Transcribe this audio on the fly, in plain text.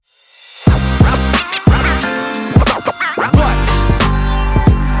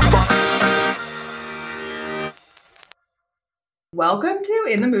Welcome to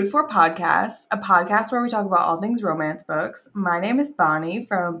In the Mood For podcast, a podcast where we talk about all things romance books. My name is Bonnie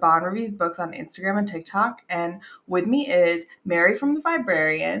from Bon Reviews Books on Instagram and TikTok, and with me is Mary from The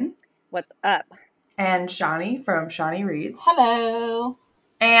Librarian. What's up? And Shawnee from Shawnee Reads. Hello.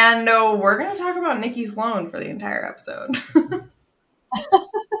 And we're going to talk about Nikki Sloan for the entire episode.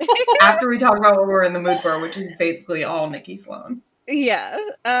 After we talk about what we're in the mood for, which is basically all Nikki Sloan. Yeah.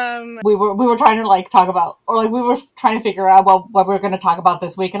 We were trying to talk about, or we were trying to figure out what we were going to talk about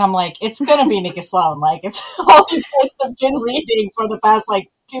this week, and I'm like, it's going to be Nikki Sloan. It's all you guys have been reading for the past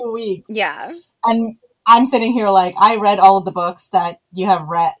 2 weeks. Yeah. And I'm sitting here I read all of the books that you have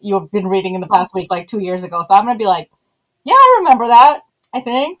been reading in the past week 2 years ago. So I'm going to be like, yeah, I remember that. I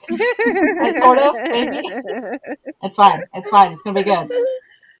think sort of, maybe. It's fine. It's going to be good.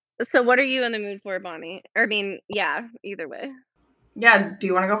 So what are you in the mood for, Bonnie? Yeah, either way. Yeah, do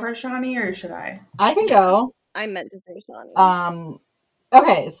you want to go first, Shawnee, or should I? I can go. I meant to say Shawnee.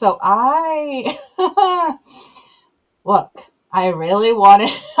 Okay, so look, I really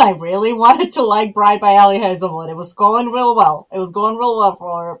wanted to like Bride by Ali Hazelwood. It was going real well. It was going real well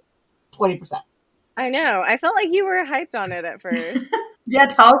for 20%. I know. I felt like you were hyped on it at first. Yeah,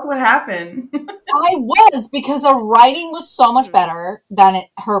 tell us what happened. I was, because the writing was so much better than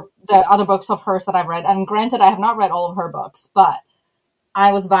the other books of hers that I've read. And granted, I have not read all of her books, but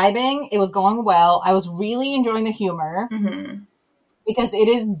I was vibing. It was going well. I was really enjoying the humor. Mm-hmm. Because it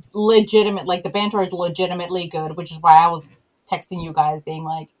is legitimate. The banter is legitimately good, which is why I was texting you guys being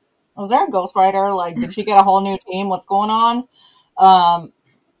like, was there a ghostwriter? Did she get a whole new team? What's going on?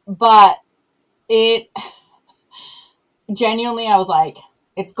 But it genuinely, I was like,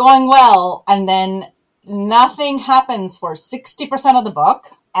 it's going well. And then nothing happens for 60% of the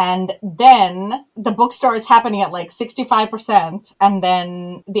book. And then the book starts happening at 65%. And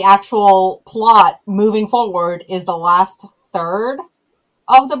then the actual plot moving forward is the last third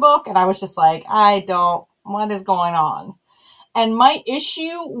of the book. And I was just like, what is going on? And my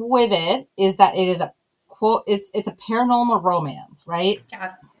issue with it is that it is a quote, it's a paranormal romance, right?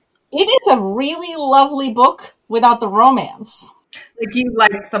 Yes. It is a really lovely book without the romance. You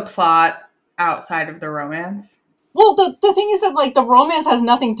liked the plot outside of the romance? Well, the thing is that, the romance has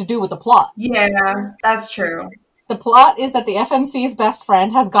nothing to do with the plot. Yeah, that's true. The plot is that the FMC's best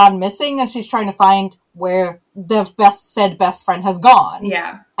friend has gone missing, and she's trying to find where the best friend has gone.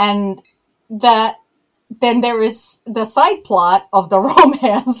 Yeah. And then there is the side plot of the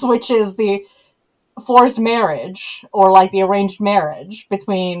romance, which is the forced marriage, or the arranged marriage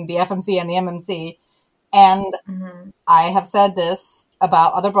between the FMC and the MMC. And I have said this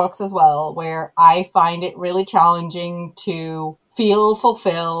about other books as well, where I find it really challenging to feel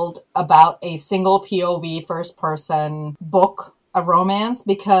fulfilled about a single POV first person book, a romance,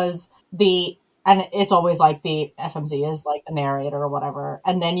 because and it's always the FMC is the narrator or whatever.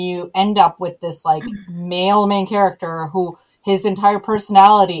 And then you end up with this male main character who his entire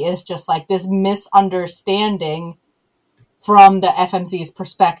personality is just this misunderstanding from the FMC's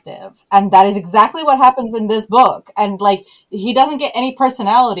perspective. And that is exactly what happens in this book. And he doesn't get any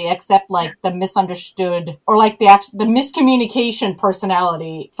personality except the misunderstood or the miscommunication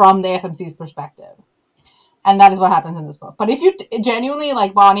personality from the FMC's perspective. And that is what happens in this book. But if you genuinely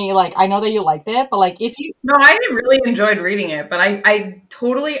Bonnie, I know that you liked it, but if you... No, I really enjoyed reading it, but I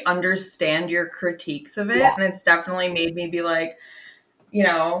totally understand your critiques of it. Yeah. And it's definitely made me be a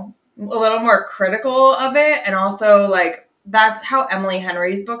little more critical of it. And also that's how Emily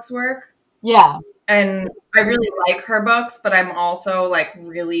Henry's books work. Yeah. And I really like her books, but I'm also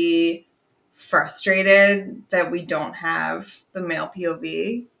really frustrated that we don't have the male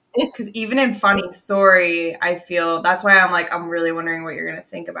POV. Because even in Funny Story, I feel that's why I'm really wondering what you're going to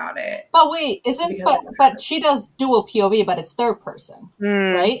think about it. But wait, but she does dual POV, but it's third person,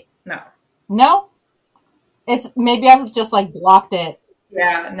 right? No? It's maybe I've just blocked it.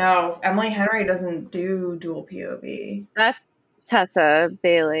 Yeah, no. Emily Henry doesn't do dual POV. That's Tessa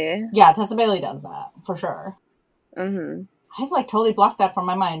Bailey. Yeah, Tessa Bailey does that for sure. Mm-hmm. I've totally blocked that from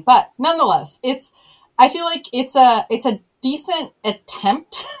my mind, but nonetheless, I feel it's a decent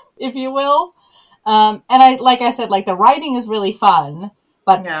attempt, if you will. And I said, the writing is really fun,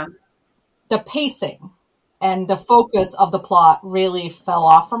 but the pacing and the focus of the plot really fell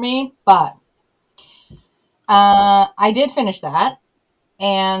off for me. But I did finish that.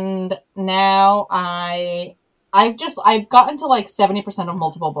 And now I've gotten to 70% of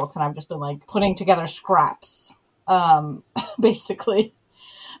multiple books, and I've just been putting together scraps, basically.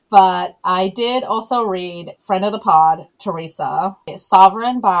 But I did also read friend of the pod, Teresa,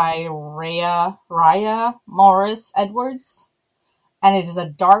 Sovereign by Raya Morris Edwards. And it is a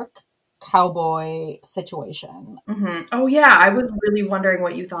dark cowboy situation. Mm-hmm. Oh yeah, I was really wondering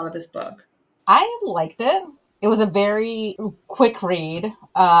what you thought of this book. I liked it. It was a very quick read.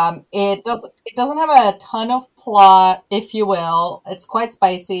 It doesn't have a ton of plot, if you will. It's quite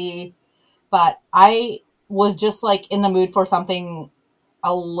spicy, but I was just like in the mood for something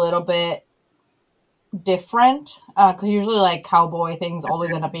a little bit different, because usually like cowboy things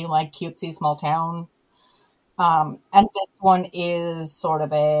always end up being like cutesy small town. And this one is sort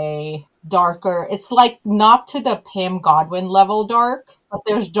of a darker, it's like not to the Pam Godwin level dark, but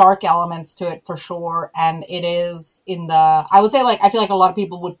there's dark elements to it for sure. And it is I would say, like, I feel like a lot of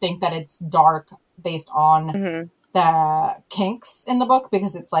people would think that it's dark based on the kinks in the book,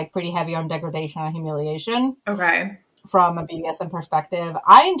 because it's like pretty heavy on degradation and humiliation. Okay. From a BDSM perspective,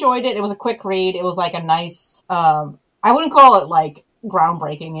 I enjoyed it. It was a quick read. It was like a nice, I wouldn't call it like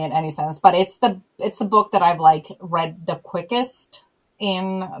groundbreaking in any sense, but it's the book that I've like read the quickest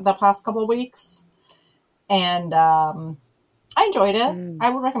in the past couple of weeks, and I enjoyed it. I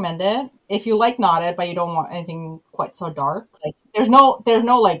would recommend it if you like Knotted, but you don't want anything quite so dark. Like there's no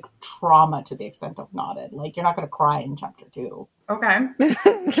like trauma to the extent of Knotted. Like you're not going to cry in chapter 2. Okay.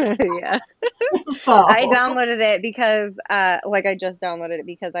 Yeah. So I downloaded it because, I just downloaded it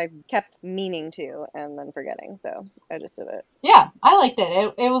because I kept meaning to and then forgetting. So I just did it. Yeah, I liked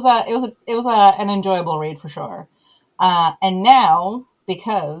it. It was an enjoyable read for sure. And now,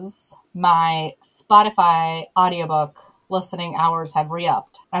 because my Spotify audiobook listening hours have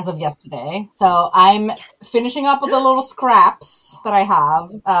re-upped as of yesterday, so I'm finishing up with the little scraps that I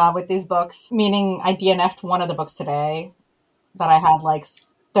have with these books, meaning I DNF'd one of the books today that I had like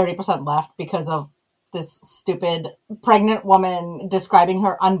 30% left because of this stupid pregnant woman describing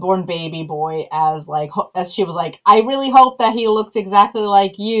her unborn baby boy as she was like, I really hope that he looks exactly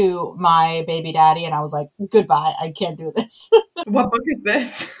like you, my baby daddy. And I was like, goodbye, I can't do this. What book is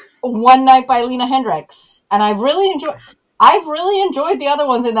this? One Night by Lena Hendricks. And I've really enjoyed the other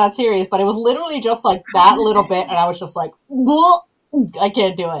ones in that series, but it was literally just like that little bit. And I was just like, I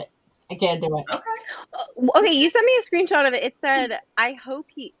can't do it. I can't do it. Okay, you sent me a screenshot of it. It said, I hope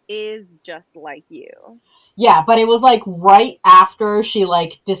he is just like you. Yeah, but it was like right after she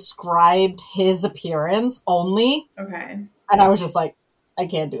like described his appearance only. Okay. And I was just like, I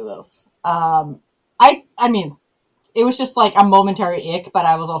can't do this. I mean, it was just like a momentary ick, but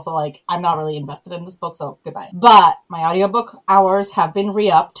I was also like, I'm not really invested in this book, so goodbye. But my audiobook hours have been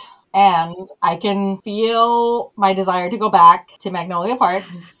re-upped, and I can feel my desire to go back to Magnolia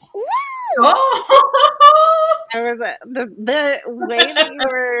Parks. Oh! I was the way that you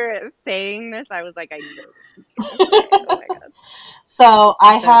were saying this, I was like, I know. Oh my god! So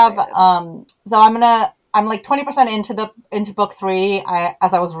I have I'm like 20% into book 3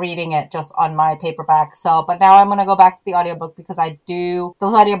 as I was reading it just on my paperback. So, but now I'm gonna go back to the audiobook because those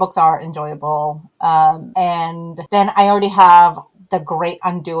audiobooks are enjoyable. And then I already have The Great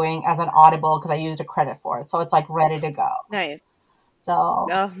Undoing as an Audible because I used a credit for it, so it's like ready to go. Nice. So,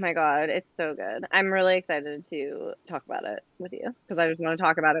 oh my god, it's so good. I'm really excited to talk about it with you because I just want to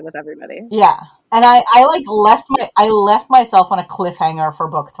talk about it with everybody. Yeah, and I like left myself on a cliffhanger for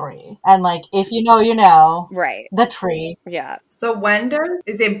book 3, and like if you know, you know, right? The tree. Yeah. So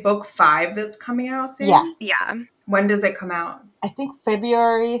is it book 5 that's coming out soon? Yeah. When does it come out? I think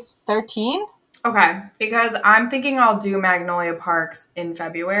February 13. Okay, because I'm thinking I'll do Magnolia Parks in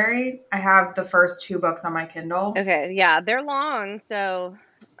February. I have the first 2 books on my Kindle. Okay, yeah, they're long, so,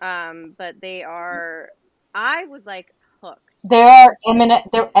 but they are. I was like hooked. They're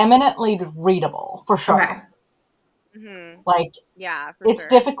eminently readable for sure. Okay. Mm-hmm. Like, yeah, for it's sure.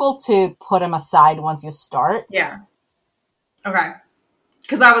 difficult to put them aside once you start. Yeah. Okay.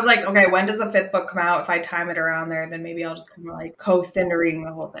 Because I was like, okay, when does the 5th book come out? If I time it around there, then maybe I'll just kind of like coast into reading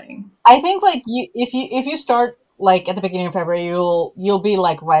the whole thing. I think like if you start like at the beginning of February, you'll be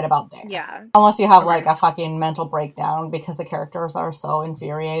like right about there. Yeah. Unless you have like a fucking mental breakdown because the characters are so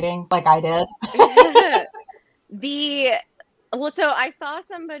infuriating, like I did. So I saw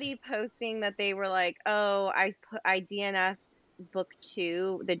somebody posting that they were like, oh, I DNF'd book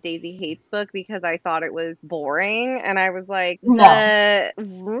 2, the Daisy Hates book, because I thought it was boring, and I was like, no,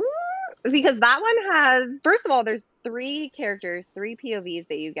 because that one has, first of all, there's 3 characters, 3 POVs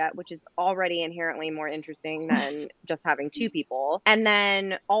that you get, which is already inherently more interesting than just having 2 people, and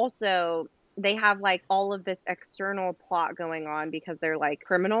then also they have like all of this external plot going on because they're like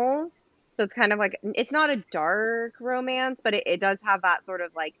criminals. So it's kind of like, it's not a dark romance, but it does have that sort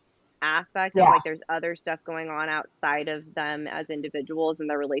of like aspect of like there's other stuff going on outside of them as individuals and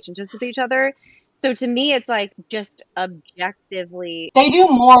their relationships with each other. So to me, it's like just objectively, they do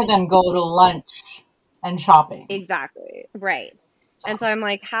more than go to lunch and shopping. Exactly. Right. And so I'm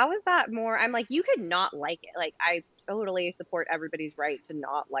like, how is that more? I'm like, you could not like it. Like, I totally support everybody's right to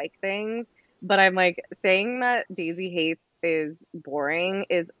not like things. But I'm like, saying that Daisy hates is boring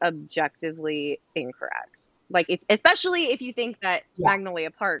is objectively incorrect. Like, especially if you think that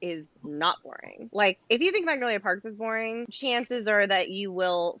Magnolia Park is not boring. Like, if you think Magnolia Parks is boring, chances are that you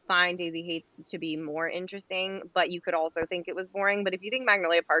will find Daisy Hates to be more interesting, but you could also think it was boring. But if you think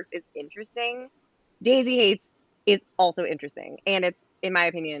Magnolia Parks is interesting, Daisy Hates is also interesting. And it's, in my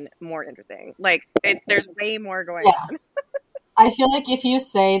opinion, more interesting. Like, there's way more going on. I feel like if you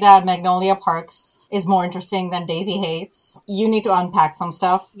say that Magnolia Parks is more interesting than Daisy Hates, you need to unpack some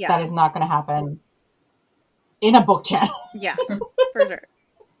stuff that is not going to happen in a book channel. Yeah, for sure.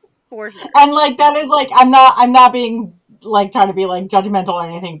 For sure. And like, that is like, I'm not being like, trying to be like judgmental or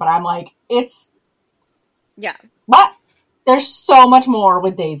anything, but I'm like, it's. Yeah. What? There's so much more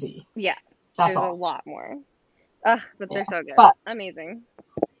with Daisy. Yeah. That's There's all. a lot more. Ugh, but they're so good. But, amazing.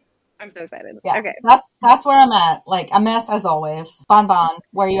 I'm so excited. Yeah, okay. That's where I'm at. Like, a mess as always. Bon,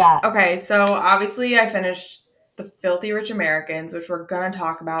 where are you at? Okay, so obviously I finished The Filthy Rich Americans, which we're going to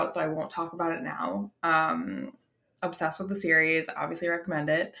talk about, so I won't talk about it now. Obsessed with the series. Obviously recommend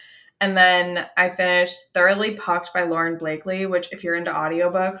it. And then I finished Thoroughly Pucked by Lauren Blakely, which if you're into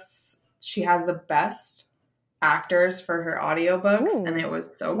audiobooks, she has the best actors for her audiobooks. And it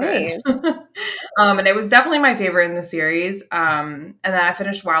was so good. And it was definitely my favorite in the series. And then I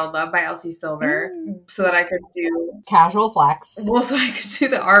finished Wild Love by Elsie Silver so that I could do Casual flex. Well, so I could do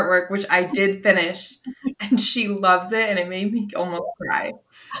the artwork, which I did finish, and she loves it, and it made me almost cry.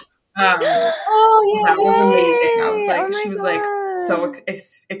 That was amazing. I was like, she was like so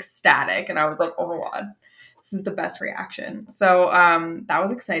ecstatic, and I was like, oh my god, this is the best reaction. So that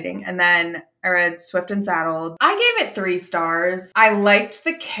was exciting. And then I read Swift and Saddled. I gave it 3 stars. I liked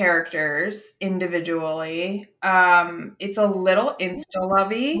the characters individually. It's a little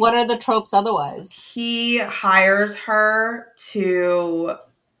insta-lovey. What are the tropes otherwise? He hires her to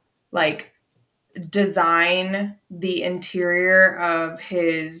like design the interior of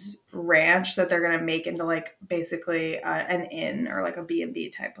his ranch that they're going to make into like basically an inn or like a B&B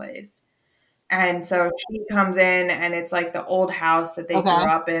type place. And so she comes in and it's like the old house that they grew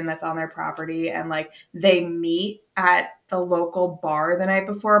up in that's on their property. And like they meet at the local bar the night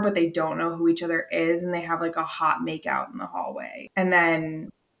before, but they don't know who each other is. And they have like a hot makeout in the hallway. And then.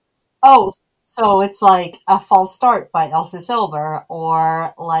 Oh, so it's like a False Start by Elsie Silver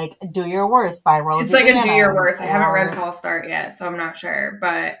or like Do Your Worst by Rosie. It's like a Do Your Worst. I haven't read False Start yet, so I'm not sure.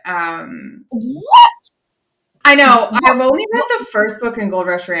 But what? I know. I've only read the first book in Gold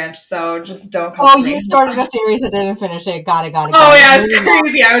Rush Ranch, so just don't come Oh, to me. you started a series and didn't finish it. Got it. Oh, yeah, it's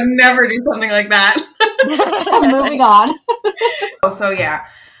crazy. I would never do something like that. Moving on. So, yeah.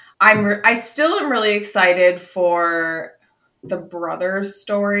 I still am really excited for the brothers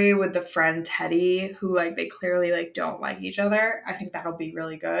story with the friend Teddy, who, like, they clearly, like, don't like each other. I think that'll be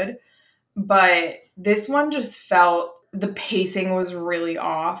really good. But this one just felt, the pacing was really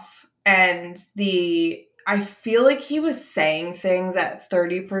off. And I feel like he was saying things at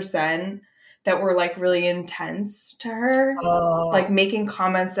 30% that were like really intense to her. Like making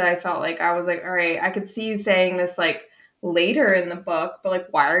comments that I felt like I was like, all right, I could see you saying this like later in the book, but like,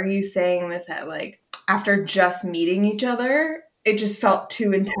 why are you saying this at like after just meeting each other? It just felt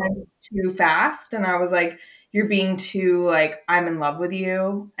too intense, too fast. And I was like, you're being too like, I'm in love with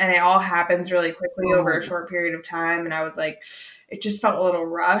you. And it all happens really quickly over a short period of time. And I was like, it just felt a little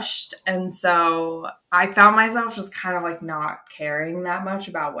rushed. And so I found myself just kind of like not caring that much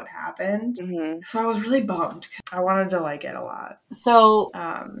about what happened. So I was really bummed. I wanted to like it a lot. So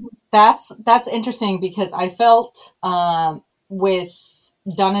that's interesting because I felt with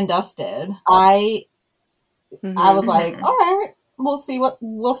Done and Dusted, I was like, all right, we'll see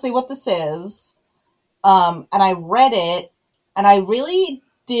what this is. And I read it and I really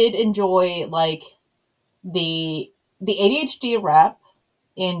did enjoy like the ADHD rep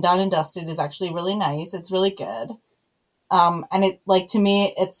in Done and Dusted is actually really nice. It's really good. And it like to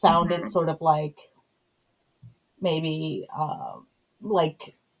me it sounded sort of like maybe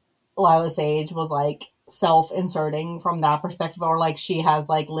like Lila Sage was like self-inserting from that perspective, or like she has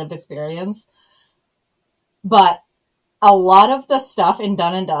like lived experience. But a lot of the stuff in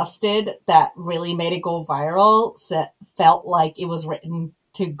Done and Dusted that really made it go viral felt like it was written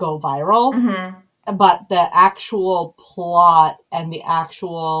to go viral. But the actual plot and the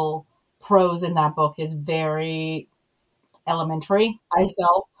actual prose in that book is very elementary, I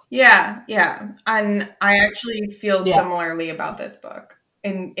felt. Yeah. And I actually feel similarly about this book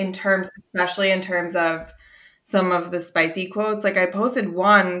in terms, especially in terms of some of the spicy quotes. Like I posted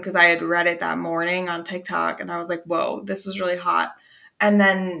one because I had read it that morning on TikTok and I was like, whoa, this was really hot. and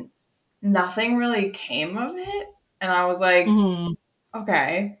then nothing really came of it. And I was like,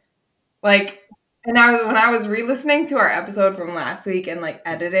 okay. Like, and when I was re-listening to our episode from last week and like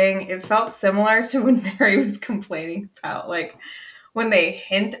editing, it felt similar to when Mary was complaining about like when they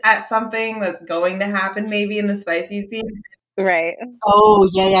hint at something that's going to happen maybe in the spicy scene. Right. Oh,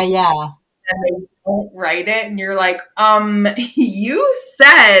 yeah. And they don't write it, and you're like, you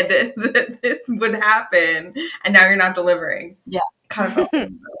said that this would happen, and now you're not delivering. Yeah. Kind of felt like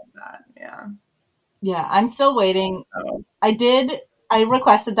that. Yeah. Yeah, I'm still waiting. So, I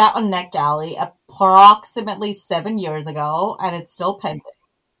requested that on NetGalley approximately 7 years ago, and it's still pending.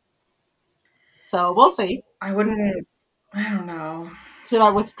 So we'll see. I don't know. Should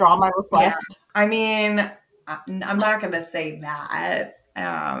I withdraw my request? Yeah. I mean, I'm not going to say that.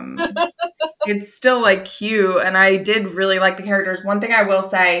 It's still like cute, and I did really like the characters. One thing I will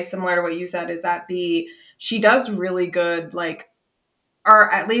say, similar to what you said, is that she does really good, like,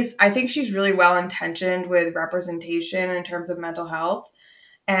 or at least I think she's really well intentioned with representation in terms of mental health.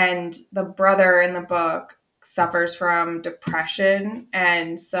 And the brother in the book suffers from depression,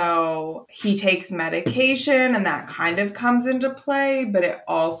 and so he takes medication, and that kind of comes into play, but it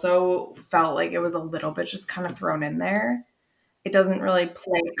also felt like it was a little bit just kind of thrown in there. It doesn't really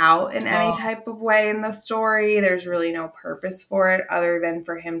play out in any type of way in the story. There's really no purpose for it other than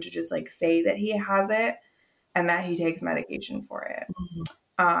for him to just like say that he has it and that he takes medication for it.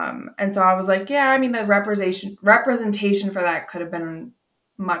 And so I was like, yeah, I mean, the representation for that could have been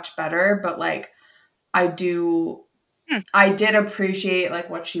much better, but like I did appreciate like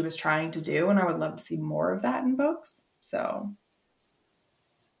what she was trying to do, and I would love to see more of that in books. So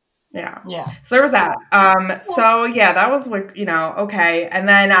yeah. So there was that. So yeah, that was like, okay. And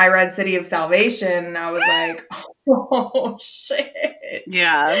then I read City of Salvation, and I was like, oh shit.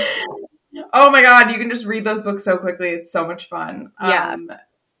 Yeah. Oh my God, you can just read those books so quickly. It's so much fun. Yeah.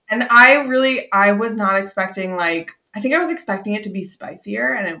 And I was not expecting I think I was expecting it to be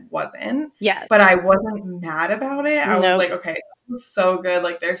spicier, and it wasn't. Yes. But I wasn't mad about it. I was Nope. like, okay, that was so good.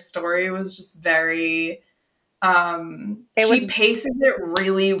 Like their story was just very, she paces it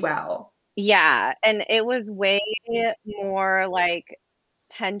really well. Yeah. And it was way more like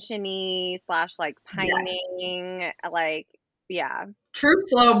tensiony / like pining. Yes. Like, yeah. True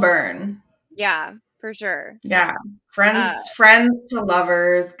slow burn. Yeah, for sure. Yeah. Friends to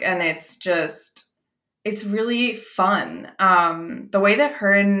lovers, and it's really fun. The way that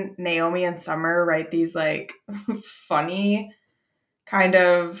her and Naomi and Summer write these like funny kind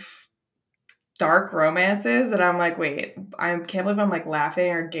of dark romances that I'm like, wait, I can't believe I'm like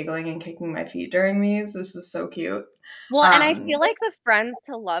laughing or giggling and kicking my feet during these. This is so cute. Well, and I feel like the friends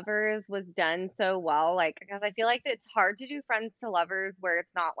to lovers was done so well, like, because I feel like it's hard to do friends to lovers where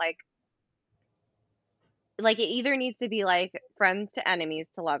it's not like it either needs to be like friends to enemies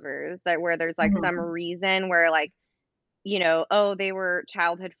to lovers, that where there's like some reason where like, oh, they were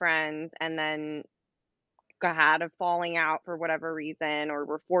childhood friends and then had a falling out for whatever reason, or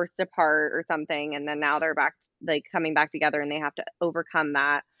were forced apart or something, and then now they're back, like coming back together, and they have to overcome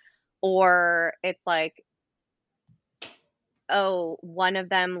that. Or it's like, oh, one of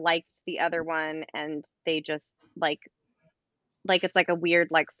them liked the other one, and they just like it's like a weird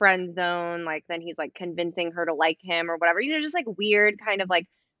like friend zone, like then he's like convincing her to like him or whatever, just like weird kind of like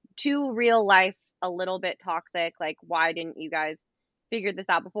too real life, a little bit toxic. Like, why didn't you guys figure this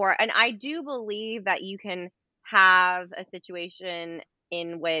out before? And I do believe that you can have a situation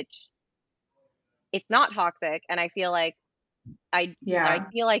in which it's not toxic, and I feel like I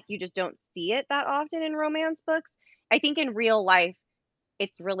feel like you just don't see it that often in romance books. I think in real life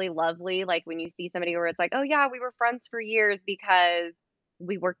it's really lovely, like when you see somebody where it's like, oh yeah, we were friends for years because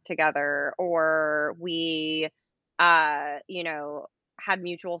we worked together, or we had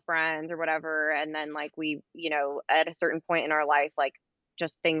mutual friends or whatever, and then like we, at a certain point in our life, like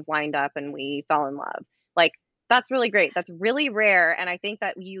just things lined up and we fell in love. Like, that's really great. That's really rare. And I think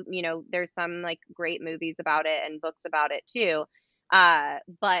that there's some like great movies about it and books about it too.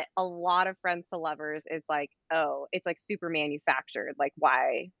 But a lot of friends to lovers is like, oh, it's like super manufactured, like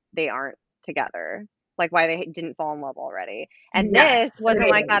why they aren't together, like why they didn't fall in love already. And this wasn't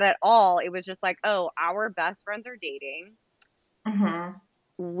like that at all. It was just like, oh, our best friends are dating.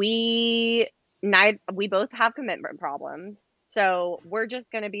 We both have commitment problems. So we're just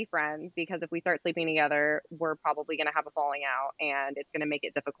going to be friends, because if we start sleeping together, we're probably going to have a falling out, and it's going to make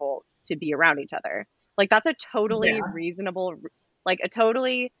it difficult to be around each other. Like, that's a totally reasonable, like a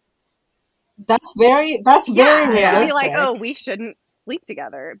totally. That's very realistic. Be like, oh, we shouldn't sleep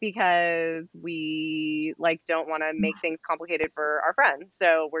together because we like don't want to make things complicated for our friends.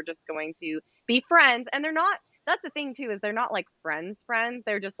 So we're just going to be friends, and they're not that's the thing too, is they're not like friends.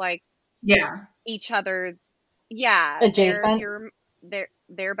 They're just like Yeah. each other's. Yeah, Adjacent.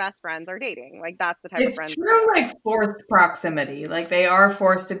 their best friends are dating. Like that's the type of It's friends. true, like forced proximity. Like they are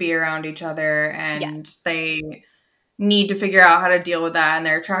forced to be around each other, and Yes. they need to figure out how to deal with that. And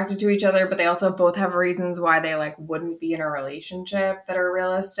they're attracted to each other, but they also both have reasons why they like wouldn't be in a relationship that are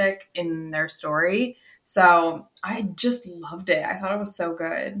realistic in their story. So I just loved it. I thought it was so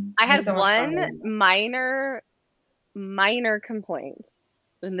good. I had so much fun one reading it. minor complaint,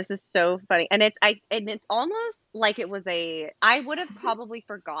 and this is so funny, and it's almost like it was I would have probably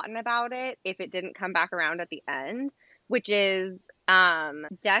forgotten about it if it didn't come back around at the end, which is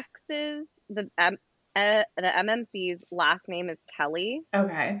Dex's the MMC's last name is Kelly.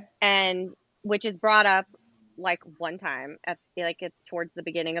 Okay. And which is brought up like one time at like it's towards the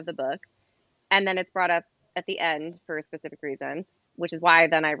beginning of the book, and then it's brought up at the end for a specific reason, which is why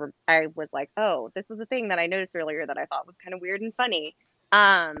then I was like, oh, this was a thing that I noticed earlier that I thought was kind of weird and funny.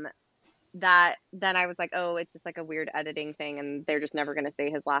 That then I was like, oh, it's just like a weird editing thing, and they're just never going to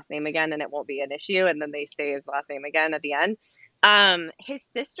say his last name again, and it won't be an issue. And then they say his last name again at the end. His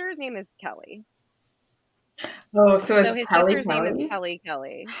sister's name is Kelly. Oh, so it's his Kelly sister's Kelly? name is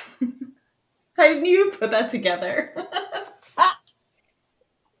Kelly. How did you put that together?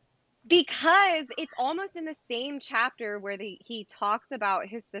 Because it's almost in the same chapter where he talks about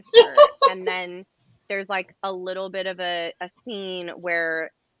his sister, and then there's like a little bit of a scene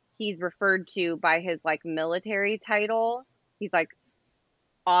where he's referred to by his like military title. He's like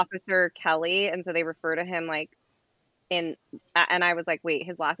Officer Kelly, and so they refer to him like and I was like, wait,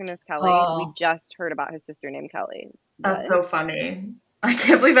 his last name is Kelly? Oh. We just heard about his sister named Kelly. That's so funny. I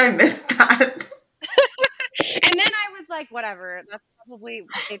can't believe I missed that. And then I was like, whatever, that's probably,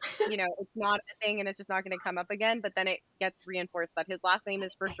 it's not a thing and it's just not going to come up again. But then it gets reinforced that his last name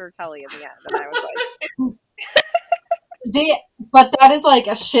is for sure Kelly in the end. And I was like, but that is like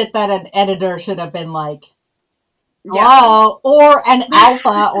a shit that an editor should have been like, hello, or an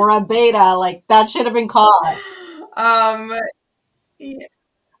alpha or a beta, like that should have been caught. Yeah.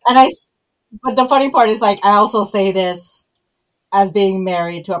 But the funny part is like, I also say this as being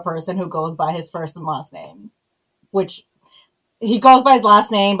married to a person who goes by his first and last name, which he goes by his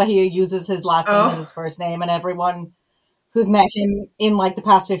last name, but he uses his last name as his first name, and everyone who's met him in like the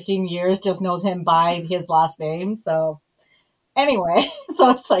past 15 years just knows him by his last name. So anyway, so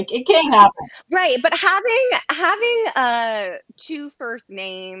it's like, it can't happen. Right. But having a two first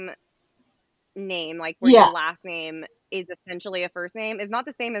name, like where your last name is essentially a first name, is not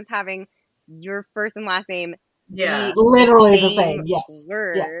the same as having your first and last name literally the same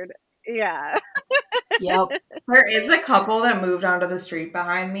word. Yeah. Yep. There is a couple that moved onto the street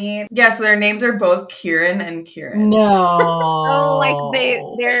behind me. Yeah, so their names are both Kieran and Kieran. No. Oh, like they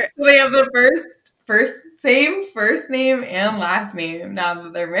have the same first name and last name now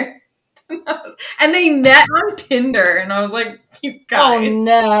that they're married. And they met on Tinder, and I was like, you guys. Oh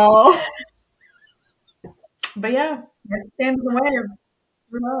no. But yeah, that stands in the way of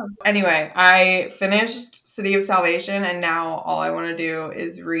love. Anyway, I finished City of Salvation, and now all I want to do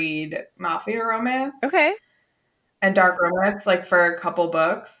is read mafia romance. Okay. And dark romance, like for a couple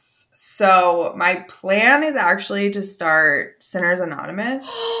books. So my plan is actually to start Sinners Anonymous.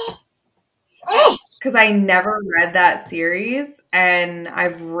 Because I never read that series, and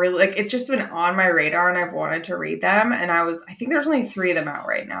I've really, it's just been on my radar, and I've wanted to read them. And I think there's only 3 of them out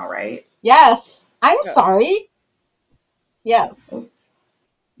right now, right? Yes. I'm sorry. Yes. Oops.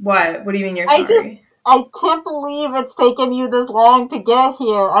 What? What do you mean you're sorry? I can't believe it's taken you this long to get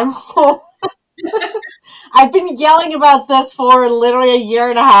here. I'm so... I've been yelling about this for literally a year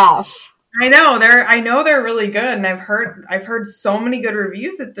and a half. I know they're really good, and I've heard so many good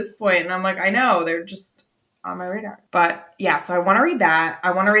reviews at this point, and I'm like, I know, they're just on my radar. But yeah, so I want to read that.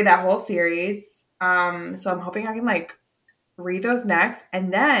 I want to read that whole series. So I'm hoping I can like read those next,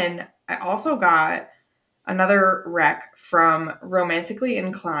 and then I also got another rec from Romantically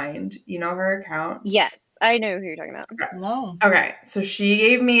Inclined. You know her account? Yes, I know who you're talking about. Okay. No. Okay, so she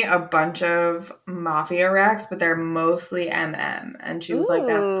gave me a bunch of mafia recs, but they're mostly MM. And she was like,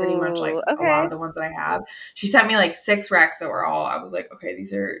 that's pretty much like a lot of the ones that I have. She sent me like 6 recs that were all, I was like, okay,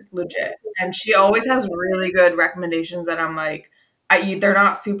 these are legit. And she always has really good recommendations that I'm like, they're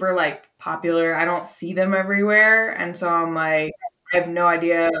not super like popular. I don't see them everywhere. And so I'm like, I have no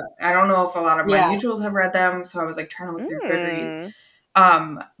idea. I don't know if a lot of my mutuals have read them. So I was like trying to look through Goodreads.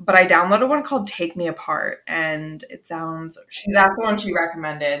 But I downloaded one called Take Me Apart, and that's the one she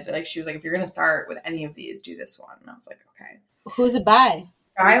recommended. Like, she was like, if you're going to start with any of these, do this one. And I was like, okay. Who's it by?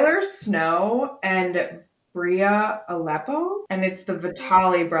 Skylar Snow and Bria Aleppo, and it's the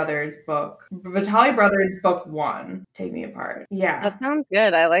Vitali Brothers book. Vitali Brothers book 1, Take Me Apart. Yeah. That sounds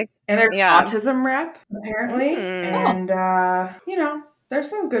good. I like. And they're Yeah. autism rep, apparently. And, there's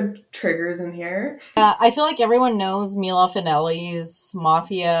some good triggers in here. I feel like everyone knows Mila Finelli's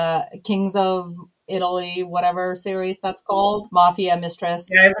Mafia, Kings of Italy, whatever series that's called. Mafia Mistress.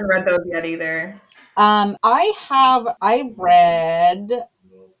 Yeah, I haven't read those yet either. I read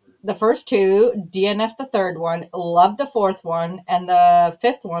the first 2, DNF the third one, loved the fourth one, and the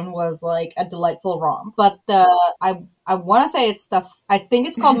fifth one was like a delightful romp. But I want to say I think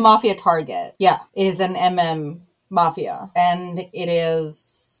it's called Mafia Target. Yeah, it is an MM Mafia, and it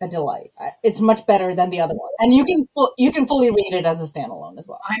is a delight. It's much better than the other one, and you can fully read it as a standalone as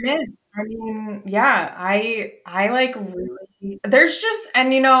well. I'm in. I mean, yeah, I like really. There's just,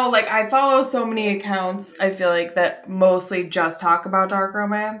 and like I follow so many accounts. I feel like that mostly just talk about dark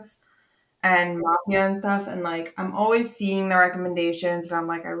romance and mafia and stuff, and like I'm always seeing the recommendations, and I'm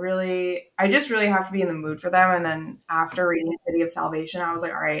like, I just really have to be in the mood for them. And then after reading City of Salvation, I was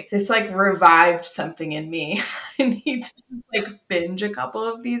like, all right, this like revived something in me. I need to like binge a couple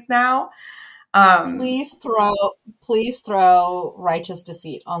of these now. Please throw Righteous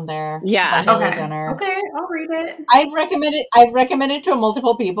Deceit on there. Yeah. Okay, I'll read it. I've recommended it to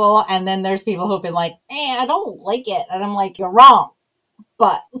multiple people, and then there's people who've been like, I don't like it. And I'm like, you're wrong.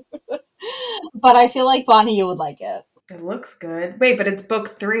 But I feel like, Bonnie, you would like it. It looks good. Wait, but it's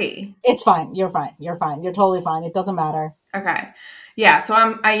book 3. It's fine. You're fine. You're fine. You're totally fine. It doesn't matter. Okay. Yeah, so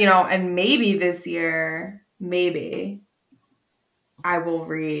and maybe this year, I will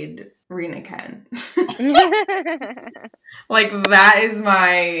read Rena Kent. Like, that is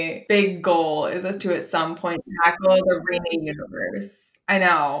my big goal, is to at some point tackle the Rena universe. I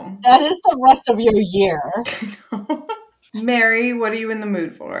know. That is the rest of your year. Mary, what are you in the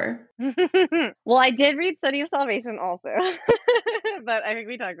mood for? Well, I did read City of Salvation also, but I think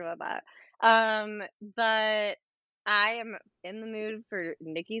we talked about that. But I am in the mood for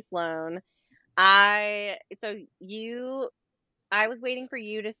Nikki Sloan. I was waiting for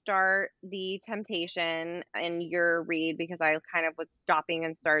you to start The Temptation in your read, because I kind of was stopping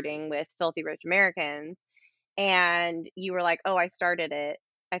and starting with Filthy Rich Americans, and you were like, oh, I started it.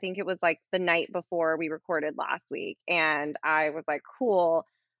 I think it was like the night before we recorded last week, and I was like, cool.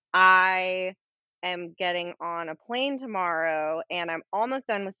 I am getting on a plane tomorrow, and I'm almost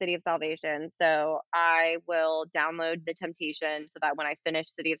done with City of Salvation, so I will download The Temptation so that when I finish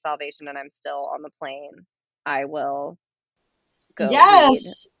City of Salvation and I'm still on the plane, I will go read.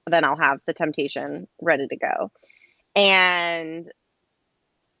 Then I'll have The Temptation ready to go. And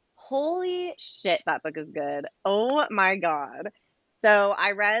holy shit, that book is good. Oh my god. So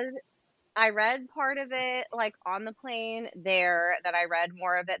I read part of it like on the plane there, that I read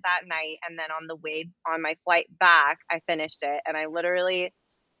more of it that night, and then on my flight back, I finished it, and I literally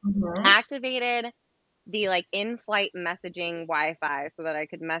activated the like in-flight messaging Wi-Fi so that I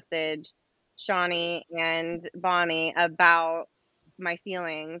could message Shawnee and Bonnie about my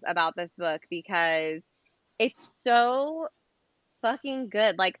feelings about this book, because it's so fucking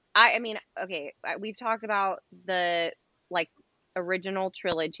good. Like, I mean, okay, we've talked about the like original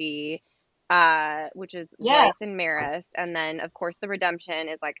trilogy, which is Life and Marist, and then of course the Redemption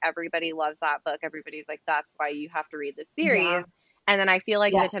is like, everybody loves that book. Everybody's like, that's why you have to read this series. Yeah. And then I feel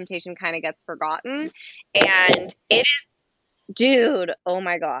like The Temptation kind of gets forgotten, and it is, dude, oh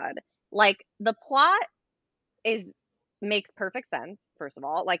my god, like the plot makes perfect sense. First of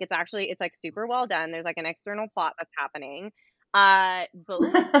all, like it's like super well done. There's like an external plot that's happening.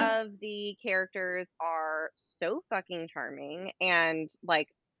 Both of the characters are so fucking charming, and like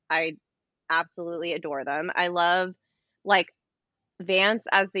I absolutely adore them. I love like Vance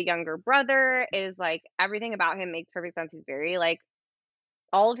as the younger brother. Is like, everything about him makes perfect sense. He's very like,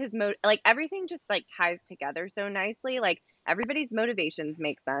 all of his like everything just like ties together so nicely. Like everybody's motivations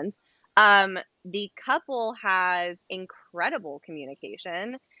make sense. The couple has incredible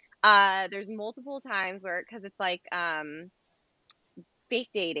communication. There's multiple times where, because it's like fake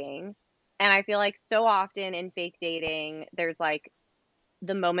dating, and I feel like so often in fake dating there's like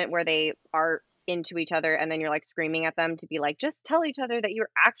the moment where they are into each other, and then you're like screaming at them to be like, just tell each other that you're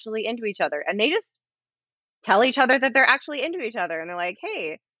actually into each other, and they just tell each other that they're actually into each other, and they're like,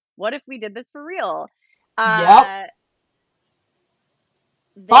 hey, what if we did this for real? But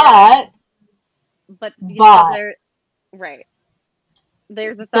right,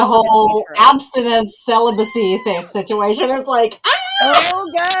 there's the whole abstinence celibacy thing situation is like,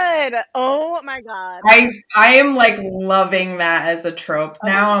 oh good, oh my god, I am like loving that as a trope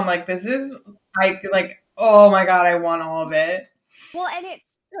now. I'm like, this is like oh my god, I want all of it. Well, and it's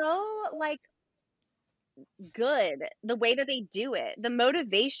so like good. The way that they do it, the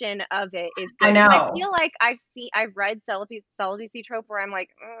motivation of it is good. I know. I feel like I've read celibacy trope where I'm like,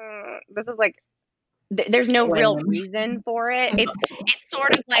 this is like, there's no real reason for it. It's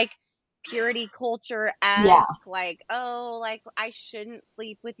sort of like purity culture-esque, like, oh, like I shouldn't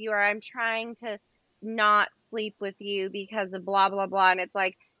sleep with you, or I'm trying to not sleep with you because of blah blah blah, and it's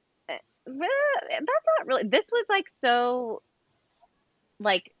like, that's not really. This was like so,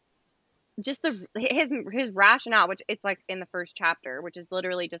 like, just his rationale, which it's like in the first chapter, which is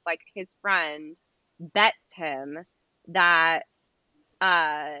literally just like his friend bets him that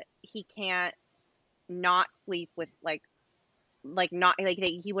he can't not sleep with not like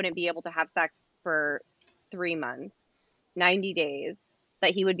he wouldn't be able to have sex for 3 months, 90 days,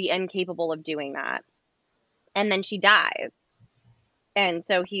 that he would be incapable of doing that, and then she dies. And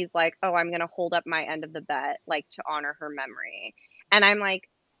so he's like, oh, I'm gonna hold up my end of the bet, like, to honor her memory. And I'm like,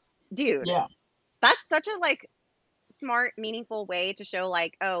 dude, that's such a like smart, meaningful way to show,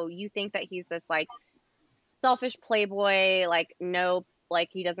 like, oh, you think that he's this like selfish playboy, like, no, like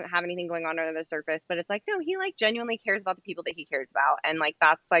he doesn't have anything going on under the surface, but it's like, no, he like genuinely cares about the people that he cares about, and like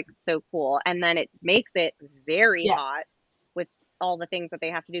that's like so cool. And then it makes it very hot with all the things that they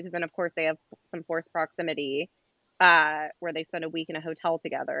have to do, because then of course they have some forced proximity where they spend a week in a hotel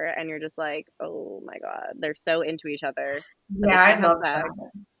together, and you're just like, oh my god, they're so into each other. Yeah, I love that.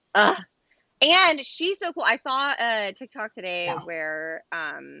 And she's so cool. I saw a TikTok today where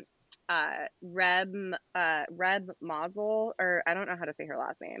Reb Mazel, or I don't know how to say her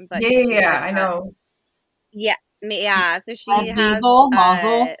last name, but I know. So she has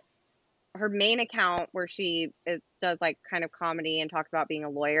Mazel. Her main account where she does like kind of comedy and talks about being a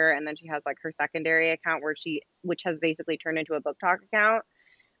lawyer, and then she has like her secondary account which has basically turned into a book talk account.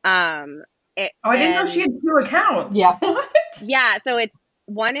 I didn't know she had 2 accounts. Yeah. What? Yeah, so it's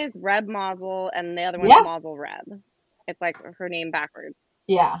one is Reb Mazel and the other one is Mazel Reb. It's like her name backwards.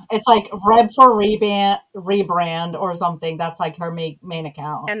 Yeah, it's like Reb for rebrand or something. That's like her main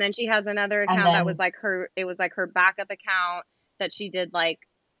account. And then she has another account that was like her. It was like her backup account that she did like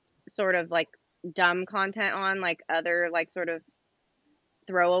sort of like dumb content on, like other like sort of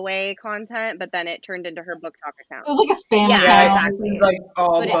throwaway content, but then it turned into her book talk account. It was like a spam account. Yeah, exactly. Like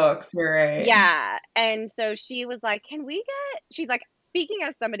all books, you're right. Yeah. And so she was like, she's like, speaking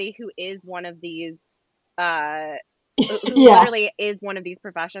as somebody who is one of these, who literally is one of these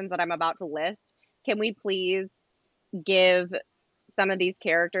professions that I'm about to list, can we please give some of these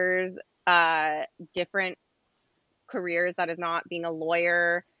characters different careers that is not being a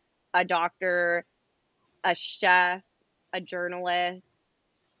lawyer, a doctor, a chef, a journalist,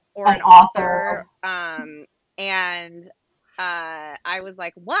 or an author. And I was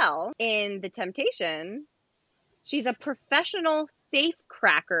like, well, in The Temptation, she's a professional safe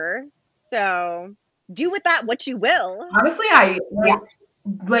cracker. So do with that what you will. Honestly,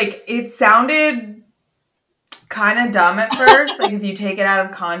 like it sounded kind of dumb at first, like if you take it out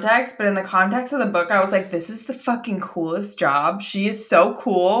of context, but in the context of the book, I was like, this is the fucking coolest job. She is so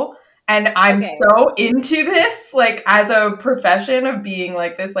cool. And I'm so into this, like, as a profession of being,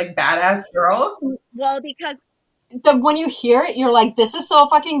 like, this, like, badass girl. Well, because when you hear it, you're like, this is so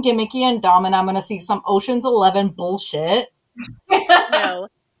fucking gimmicky and dumb, and I'm going to see some Ocean's 11 bullshit. No.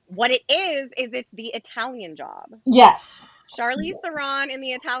 What it is it's the Italian Job. Yes. Charlize Theron in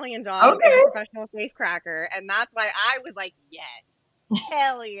the Italian Job is a professional safecracker, and that's why I was like, yes.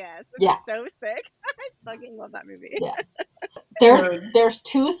 Hell yes. This is so sick. I fucking love that movie. Yeah. There's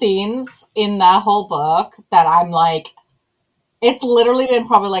 2 scenes in that whole book that I'm like, it's literally been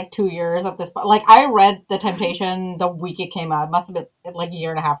probably like 2 years at this point. Like, I read The Temptation the week it came out. It must have been like a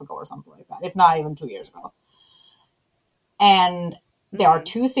year and a half ago or something like that, if not even 2 years ago. And there are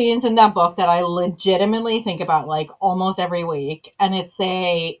 2 scenes in that book that I legitimately think about like almost every week. And it's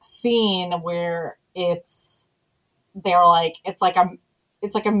a scene where it's like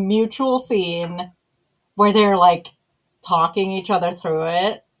a mutual scene where they're like talking each other through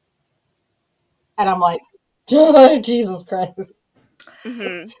it. And I'm like, Jesus Christ.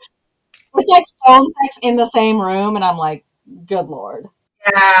 Mm-hmm. It's like phone sex in the same room, and I'm like, good Lord.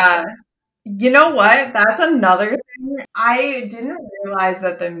 Yeah. You know what? That's another thing. I didn't realize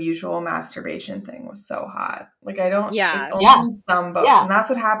that the mutual masturbation thing was so hot. Like, I don't, it's only in some books, and that's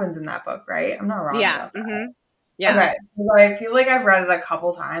what happens in that book, right? I'm not wrong about that. Mm-hmm. Yeah. Okay. Well, I feel like I've read it a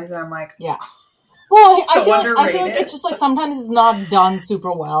couple times, and I'm like, well, I feel like it's just like sometimes it's not done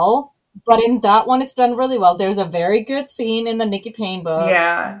super well, but in that one it's done really well. There's a very good scene in the Nikki Payne book.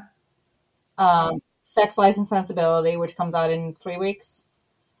 Yeah. Sex, Lies, and Sensibility, which comes out in 3 weeks.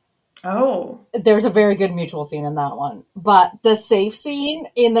 Oh. There's a very good mutual scene in that one. But the safe scene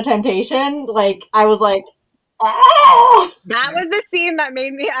in The Temptation, like, I was like, ah! That was the scene that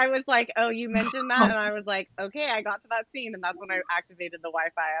made me, I was like, oh, you mentioned that? And I was like, okay, I got to that scene. And that's when I activated the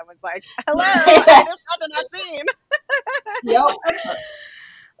Wi-Fi. I was like, hello, I just got to that scene. Yep.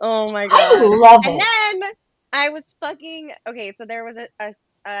 Oh my I god. love And it. then I was fucking, okay, so there was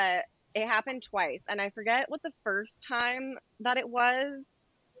it happened twice. And I forget what the first time that it was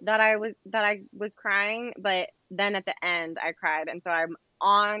that I was crying, but then at the end I cried. And so I'm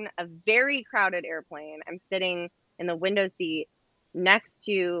on a very crowded airplane. I'm sitting in the window seat next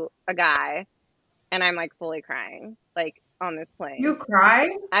to a guy, and I'm like fully crying, like on this plane. You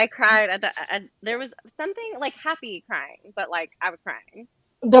cried? I cried there was something like happy crying, but like I was crying.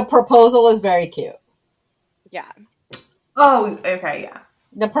 The proposal is very cute. Yeah. Oh, okay, yeah.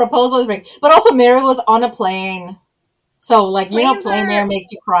 The proposal is very, but also Mary was on a plane, so like Planes plane air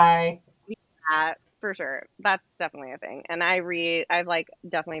makes you cry. Yeah, for sure. That's definitely a thing. And I've like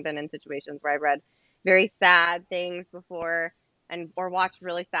definitely been in situations where I've read very sad things before or watched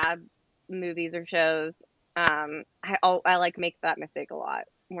really sad movies or shows. I like make that mistake a lot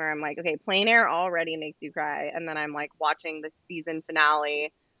where I'm like, okay, plain air already makes you cry, and then I'm like watching the season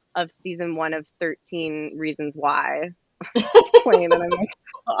finale of season 1 of 13 Reasons Why. Plain, and I'm like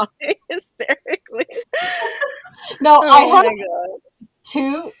sobbing hysterically. No, I Oh had my god.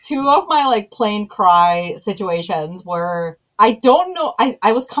 two of my like plane cry situations where I don't know,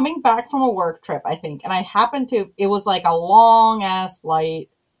 I was coming back from a work trip, I think, and I happened to, it was like a long ass flight.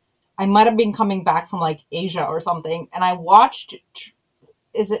 I might have been coming back from like Asia or something, and I watched,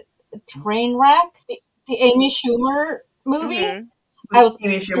 is it Trainwreck? The Amy Schumer movie? Mm-hmm. I was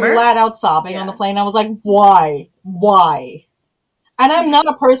Amy Schumer? flat out sobbing on the plane. I was like, why? Why? And I'm not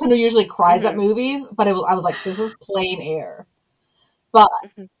a person who usually cries at movies, but I was like, this is plain air. But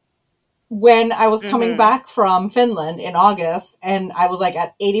when I was coming back from Finland in August, and I was like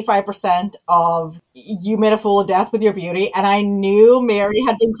at 85% of You Made a Fool of Death with Your Beauty, and I knew Mary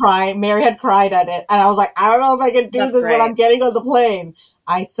had been crying. Mary had cried at it, and I was like, I don't know if I can do this when I'm getting on the plane.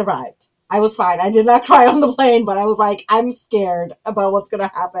 I survived. I was fine. I did not cry on the plane, but I was like, I'm scared about what's going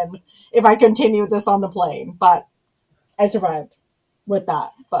to happen if I continue this on the plane. But I survived with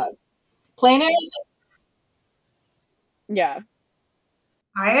that. But plane air, Yeah.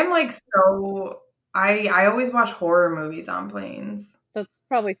 I am like I always watch horror movies on planes. That's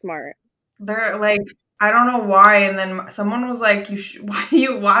probably smart. They're like, I don't know why. And then someone was like, why do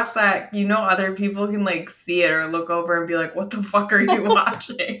you watch that? You know, other people can like see it or look over and be like, what the fuck are you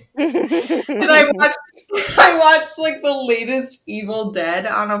watching? And I watched like the latest Evil Dead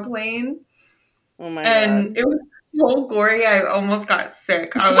on a plane. Oh my and god. It was so gory, I almost got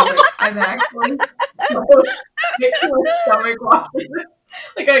sick. I was like, I'm actually so sick to my stomach watching this.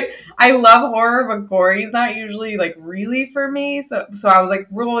 Like I love horror, but gory is not usually like really for me. So I was like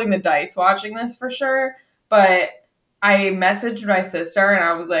rolling the dice watching this for sure. But I messaged my sister and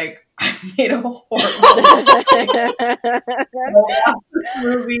I was like, I made a horrible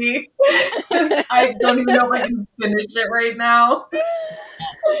movie. I don't even know if I can finish it right now.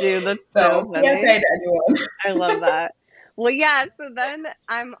 Dude, that's so funny. PSA to anyone. I love that. Well, yeah, so then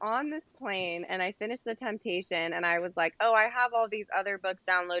I'm on this plane and I finished The Temptation and I was like, oh, I have all these other books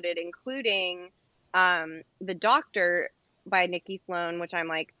downloaded, including The Doctor by Nikki Sloan, which I'm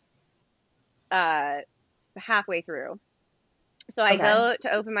like halfway through. So I go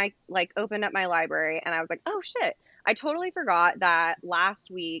to open up my library and I was like, oh shit, I totally forgot that last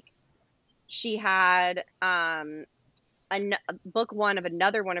week she had book 1 of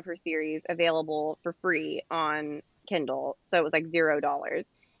another one of her series available for free on Kindle. So it was like $0.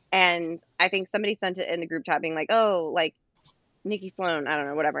 And I think somebody sent it in the group chat being like, oh, like Nikki Sloan, I don't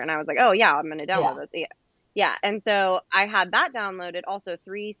know, whatever. And I was like, oh yeah, I'm going to download this. Yeah. And so I had that downloaded, also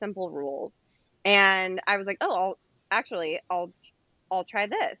 3 Simple Rules. And I was like, oh, I'll try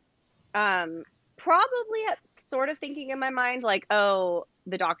this. Probably sort of thinking in my mind, like, oh,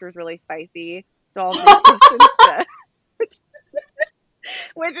 The Doctor's really spicy. So I'll do this instead.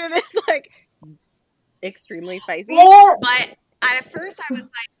 Which it is like extremely spicy. But at first I was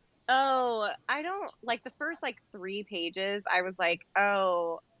like, oh, I don't like the first like 3 pages. I was like,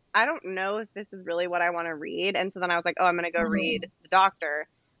 oh, I don't know if this is really what I want to read. And so then I was like, oh, I'm going to go read The Doctor.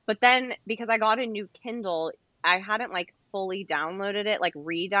 But then because I got a new Kindle, I hadn't like fully downloaded it, like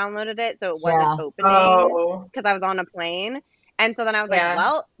re-downloaded it. So it wasn't opening because I was on a plane. And so then I was like,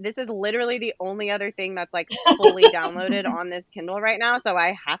 well, this is literally the only other thing that's like fully downloaded on this Kindle right now. So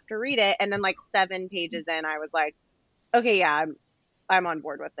I have to read it. And then like 7 pages in, I was like, okay, yeah, I'm on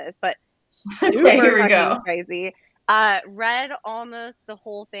board with this. But super fucking crazy. Read almost the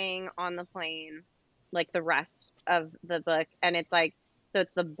whole thing on the plane, like the rest of the book, and it's like, so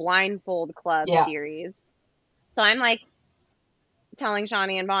it's the Blindfold Club Yeah. series. So I'm like telling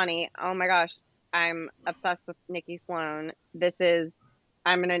Shawnee and Bonnie, oh my gosh, I'm obsessed with Nikki Sloan.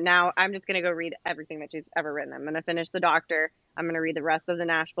 I'm just gonna go read everything that she's ever written. I'm gonna finish The Doctor. I'm gonna read the rest of the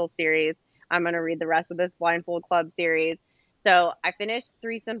Nashville series. I'm gonna read the rest of this Blindfold Club series. So I finished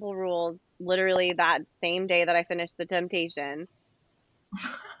Three Simple Rules literally that same day that I finished The Temptation.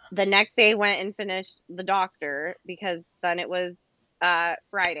 The next day went and finished The Doctor because then it was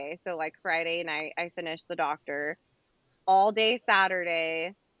Friday. So like Friday night I finished The Doctor. All day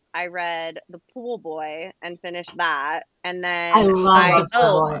Saturday I read The Pool Boy and finished that. And then I love The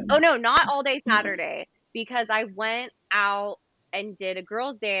Pool Boy. oh no, not all day Saturday because I went out and did a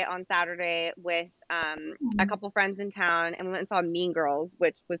girls' day on Saturday with a couple friends in town, and we went and saw Mean Girls,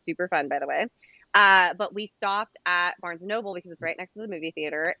 which was super fun, by the way. But we stopped at Barnes & Noble because it's right next to the movie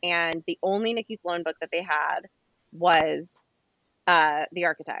theater, and the only Nikki Sloan book that they had was The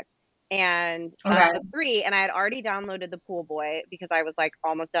Architect. And the three, and I had already downloaded The Pool Boy because I was like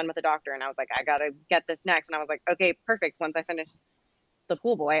almost done with The Doctor, and I was like, I gotta get this next. And I was like, okay, perfect. Once I finish The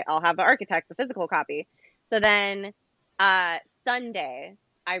Pool Boy, I'll have The Architect, the physical copy. So then Sunday,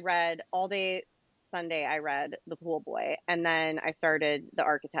 I read all day Sunday, I read The Pool Boy, and then I started The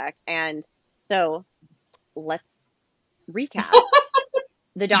Architect. And so let's recap.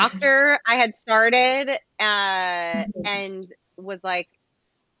 The Doctor, I had started and was like,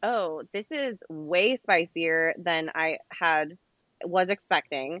 oh, this is way spicier than I was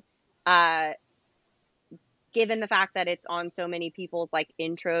expecting. Given the fact that it's on so many people's like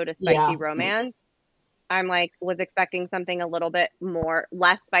intro to spicy romance, I'm like, was expecting something a little bit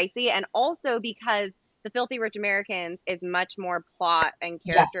less spicy. And also because The Filthy Rich Americans is much more plot and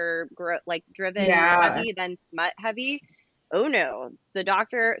character driven heavy than smut heavy. Oh no, The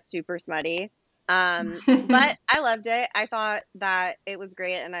Doctor, super smutty. But I loved it. I thought that it was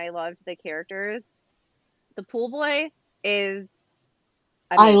great and I loved the characters. The Pool Boy is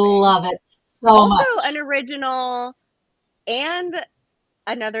amazing. I love it so also much. Also an original and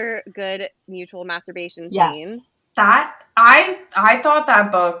another good mutual masturbation scene. That I thought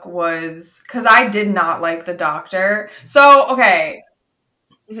that book was, because I did not like The Doctor. So okay.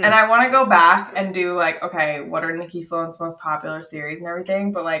 And I want to go back and do like, okay, what are Nikki Sloan's most popular series and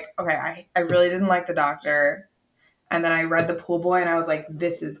everything? But like, okay, I really didn't like The Doctor. And then I read The Pool Boy and I was like,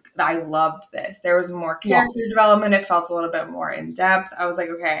 I loved this. There was more character development. It felt a little bit more in depth. I was like,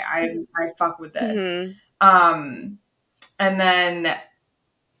 okay, I fuck with this. And then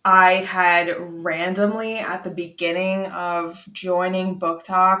I had randomly at the beginning of joining Book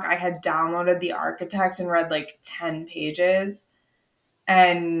Talk, I had downloaded The Architect and read like 10 pages.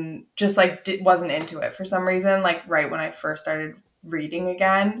 And just like wasn't into it for some reason, like right when I first started reading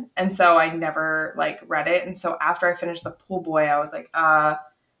again. And so I never like read it. And so after I finished The Pool Boy, I was like,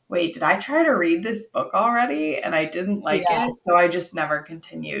 wait, did I try to read this book already? And I didn't like it. So I just never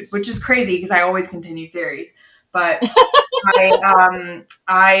continued, which is crazy because I always continue series. But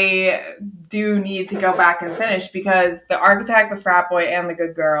I do need to go back and finish because The Architect, The Frat Boy, and The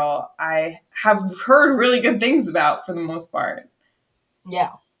Good Girl, I have heard really good things about for the most part.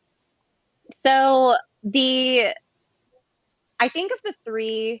 Yeah. So I think of the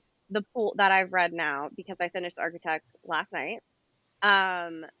three, the pool that I've read now, because I finished Architect last night.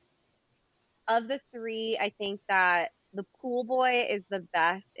 Of the three, I think that The Pool Boy is the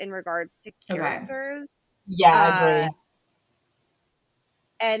best in regards to characters. Yeah, I agree.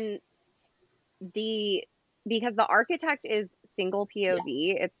 And because The Architect is single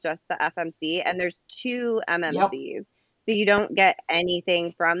POV, it's just the FMC, and there's 2 MMCs. So you don't get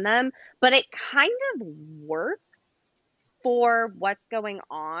anything from them, but it kind of works for what's going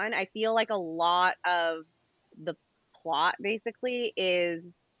on. I feel like a lot of the plot basically is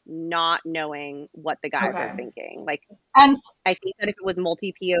not knowing what the guys are thinking. Like, and I think that if it was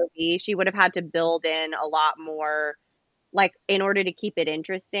multi POV, she would have had to build in a lot more, like, in order to keep it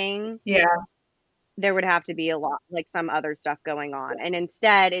interesting. Yeah. There would have to be a lot, like some other stuff going on. And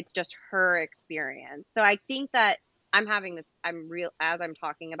instead it's just her experience. So I think that I'm having this, as I'm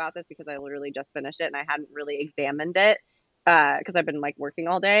talking about this, because I literally just finished it and I hadn't really examined it because I've been like working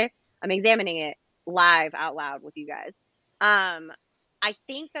all day. I'm examining it live out loud with you guys. I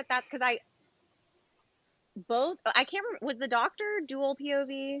think that that's because I can't remember, was The Doctor dual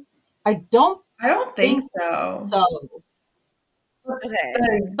POV? I don't think so. Okay,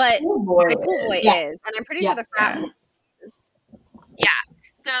 but the Pool Boy is, and I'm pretty sure the Frat Boy is. Yeah.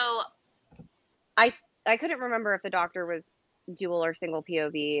 So I couldn't remember if The Doctor was dual or single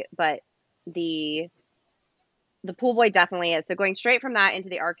POV, but the pool boy definitely is. So going straight from that into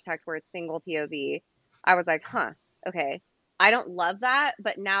the architect where it's single POV, I was like, huh, okay. I don't love that,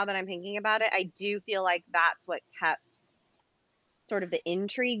 but now that I'm thinking about it, I do feel like that's what kept sort of the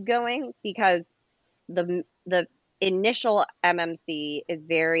intrigue going, because the initial MMC is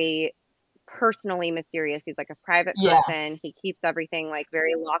very personally mysterious. He's like a private Yeah. person. He keeps everything like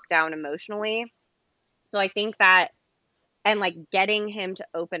very locked down emotionally. So I think that, and like getting him to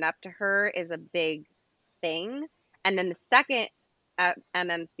open up to her is a big thing. And then the second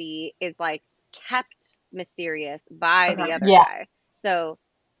MMC is like kept mysterious by the other Yeah. guy. So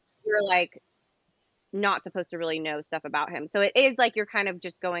you're like not supposed to really know stuff about him. So it is like you're kind of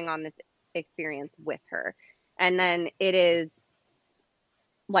just going on this experience with her. And then it is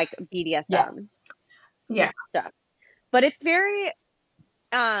like BDSM Yeah. stuff. But it's very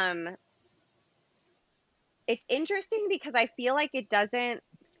it's interesting because I feel like it doesn't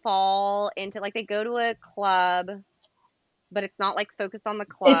fall into, like, they go to a club, but it's not like focused on the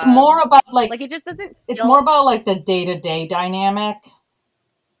club. It's more about like it just doesn't it's feel... more about like the day-to-day dynamic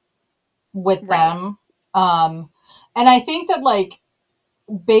with them. And I think that like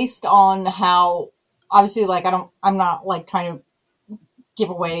based on how, obviously, like I'm not like trying to give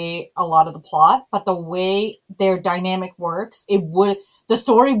away a lot of the plot, but the way their dynamic works, the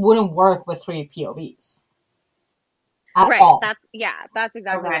story wouldn't work with 3 POVs at all. That's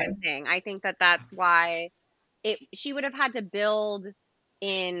exactly what I'm saying. I think that that's why she would have had to build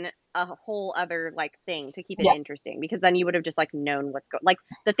in a whole other like thing to keep it interesting, because then you would have just like known what's going. Like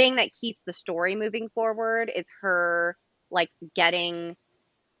the thing that keeps the story moving forward is her like getting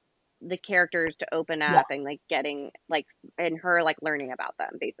the characters to open up and like getting like, and her like learning about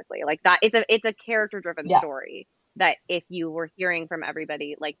them, basically. Like that it's a character driven story that if you were hearing from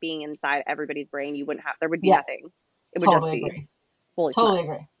everybody, like being inside everybody's brain, you wouldn't have, there would be nothing. It would totally just be agree. holy Totally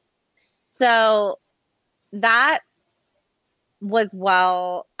smut. agree. So that was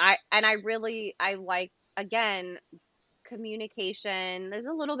I liked, again, communication. There's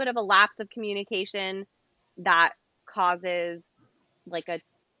a little bit of a lapse of communication that causes like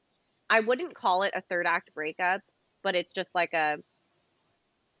I wouldn't call it a third act breakup, but it's just like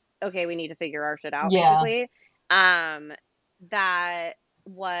okay, we need to figure our shit out, basically. That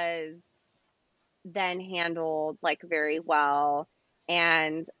was then handled like very well.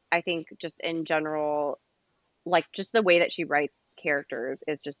 And I think just in general, like just the way that she writes characters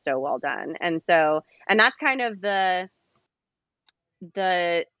is just so well done. And that's kind of the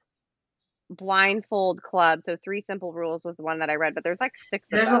blindfold club. So 3 Simple Rules was the one that I read, but there's like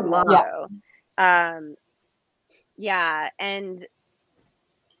 6 of them. There's a lot. Yeah. And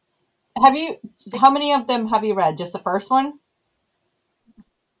how many of them have you read? Just the first one?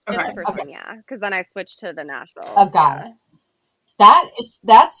 Just the first one, yeah. Because then I switched to the Nashville. Oh, got it.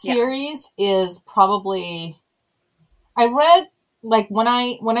 That series is probably, I read like when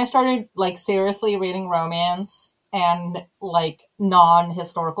I started like seriously reading romance and like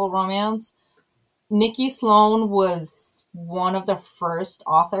non-historical romance, Nikki Sloan was one of the first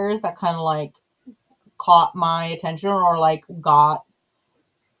authors that kind of like caught my attention, or like got,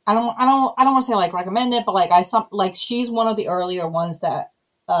 I don't want to say like recommend it, but like she's one of the earlier ones that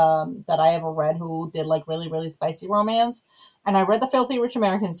I ever read who did like really, really spicy romance. And I read the Filthy Rich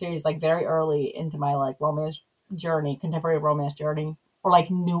American series like very early into my like romance journey, contemporary romance journey, or like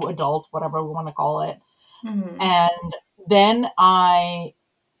new adult, whatever we want to call it. Mm-hmm. And then I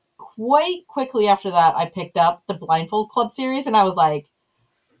quite quickly after that, I picked up the Blindfold Club series, and I was like,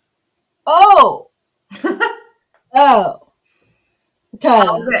 oh, because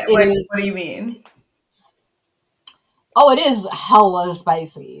what do you mean? Oh, it is hella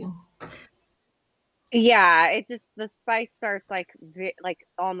spicy. Yeah, it just, the spice starts like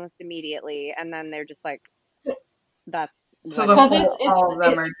almost immediately, and then they're just like, that's so all of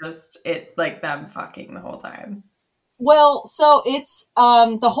them are just like them fucking the whole time. Well, so it's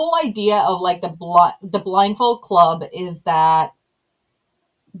the whole idea of like the Blindfold Club is that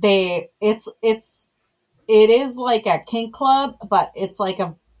it is like a kink club, but it's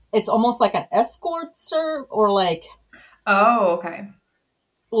almost like an escort serve, or like, oh, okay,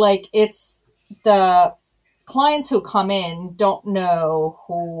 like it's the clients who come in don't know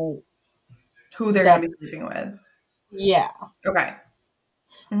who they're going to be sleeping with. Yeah. Okay.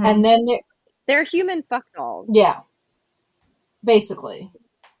 Mm-hmm. And then they're human fuck dolls. Yeah. Basically.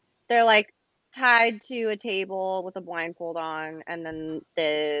 They're like tied to a table with a blindfold on, and then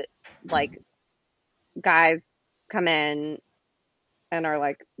the like guys come in and are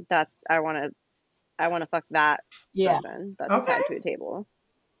like, I want to fuck that person that's tied to a table.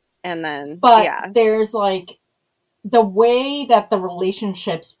 And then, there's like the way that the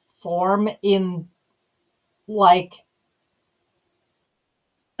relationships form in like,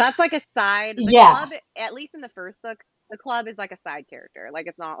 that's like a side. The yeah. club, at least in the first book, the club is like a side character. Like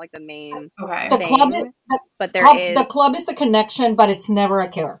it's not like the main Okay. The thing. club is but there is the club is the connection, but it's never a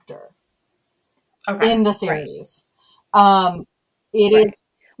character Okay. in the series. It Right. is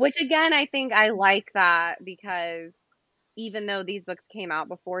Which again, I think I like that because even though these books came out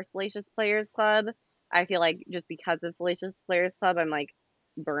before Salacious Players Club, I feel like just because of Salacious Players Club, I'm like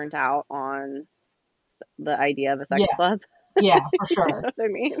burnt out on the idea of a sex Yeah. club. yeah, for You know sure. what I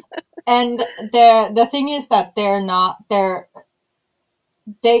mean? And the thing is that they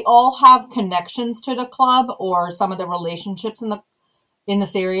all have connections to the club, or some of the relationships in the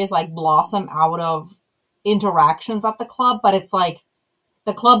series like blossom out of interactions at the club, but it's like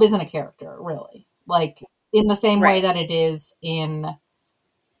the club isn't a character really, like in the same way Right. that it is in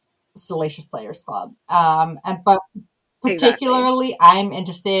Salacious Players Club. But Exactly. particularly, I'm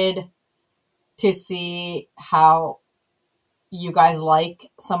interested to see how you guys like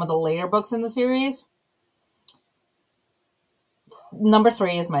some of the later books in the series. Number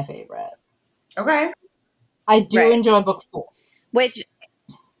 3 is my favorite. Okay. I do Right. enjoy book 4. Which,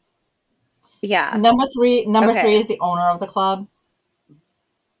 yeah. Number three Okay. is the owner of the club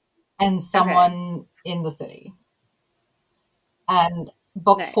and someone in the city. And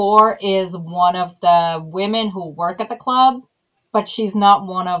book Nice. 4 is one of the women who work at the club, but she's not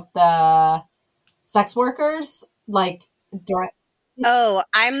one of the sex workers. Like, Oh,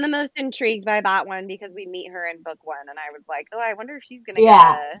 I'm the most intrigued by that one because we meet her in book 1, and I was like, oh, I wonder if she's gonna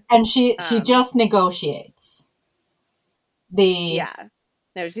yeah, get and she just negotiates. Yeah.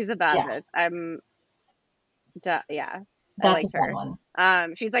 No, she's a bad bitch. Yeah. I That's a liked fun her. one.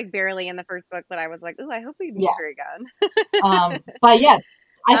 She's like barely in the first book, but I was like, ooh, I hope we meet her again. But yeah,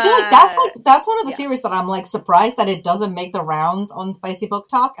 I feel like that's one of the series that I'm like surprised that it doesn't make the rounds on Spicy Book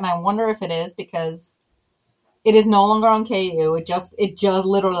Talk, and I wonder if it is because it is no longer on KU. It just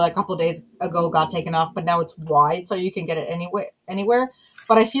literally like a couple of days ago got taken off, but now it's wide, so you can get it anywhere.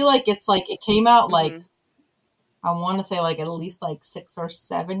 But I feel like it's like it came out like I want to say like at least like 6 or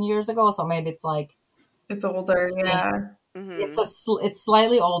 7 years ago, so maybe it's like it's older. Yeah. It's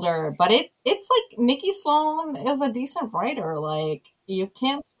slightly older, but it's like Nikki Sloan is a decent writer. Like you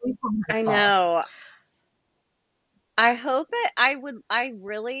can't sleep on her I stuff. know. I hope it.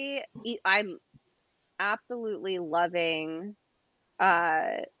 I'm absolutely loving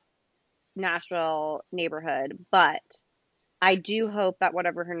Nashville Neighborhood, but I do hope that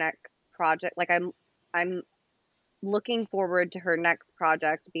whatever her next project, like I'm looking forward to her next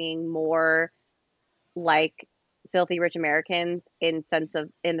project being more like Filthy Rich Americans in the sense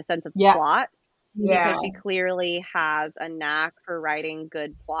of plot. Yeah. Because she clearly has a knack for writing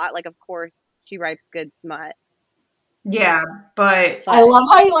good plot. Like, of course, she writes good smut. Yeah, but I love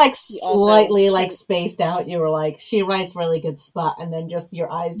how you like slightly like spaced out. You were like, she writes really good smut, and then just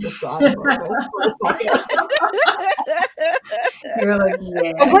your eyes just dropped for a second. You were like,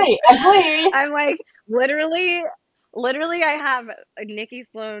 yeah. Agree. I'm like, literally, I have a Nikki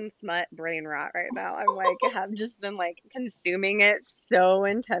Sloan smut brain rot right now. I'm like, have just been like consuming it so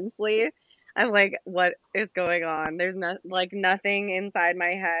intensely. I'm like, what is going on? There's nothing inside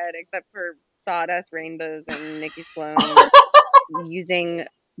my head except for sawdust rainbows and Nikki Sloan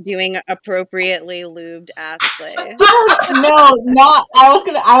doing appropriately lubed ass play. No, not. I was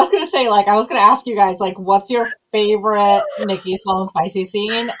gonna say like I was gonna ask you guys like, what's your favorite Nikki Sloan spicy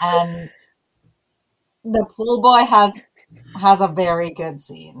scene? And the pool boy has a very good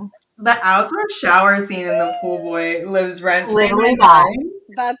scene. The outdoor shower scene in the pool boy lives rent free. Literally that.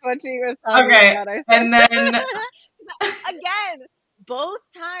 That's what she was talking about. I and then again, both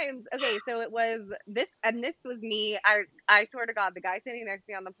times. Okay, so it was this, and this was me. I swear to God, the guy sitting next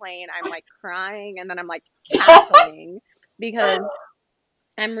to me on the plane, I'm like crying, and then I'm like cackling because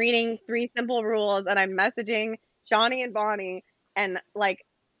I'm reading 3 Simple Rules, and I'm messaging Shawnee and Bonnie, and like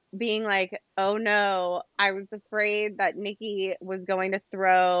being like, oh no, I was afraid that Nikki was going to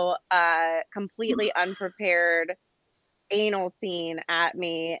throw a completely unprepared anal scene at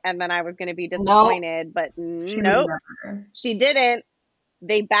me, and then I was going to be disappointed. But nope, she didn't.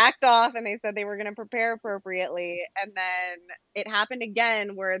 They backed off and they said they were going to prepare appropriately, and then it happened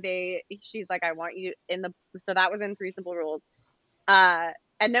again where she's like, I want you in the, so that was in 3 Simple Rules, and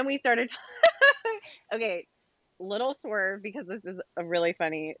then we started okay, little swerve because this is a really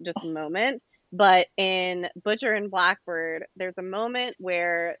funny just moment, but in Butcher and Blackbird there's a moment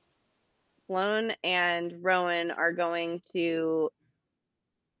where Sloan and Rowan are going to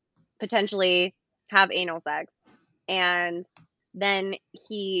potentially have anal sex, and then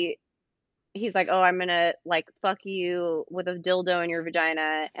he's like, oh, I'm gonna like fuck you with a dildo in your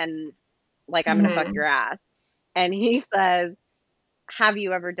vagina, and like I'm gonna fuck your ass. And he says, have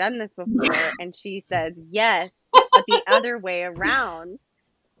you ever done this before? And she says, yes, but the other way around.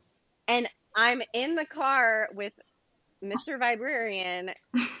 And I'm in the car with Mr. Vibrarian,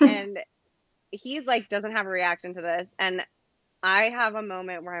 and he's like, doesn't have a reaction to this. And I have a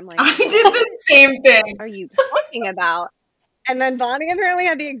moment where I'm like, I did the same thing. What are you talking about? And then Bonnie apparently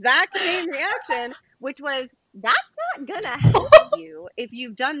had the exact same reaction, which was, that's not gonna help you if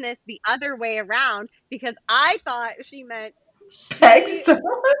you've done this the other way around, because I thought she meant Hex.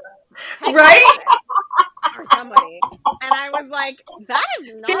 Right? Or somebody. And I was like, that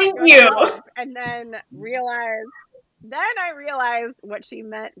is not Thank gonna you. help. And then I realized what she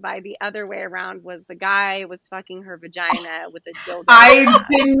meant by the other way around was the guy was fucking her vagina with a dildo. I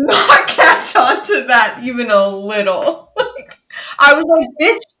did not catch on to that even a little. I was like,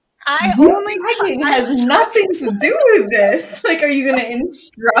 bitch, it has nothing to do with this. Like, are you going to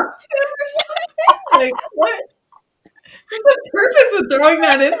instruct him or something? Like, what? What's the purpose of throwing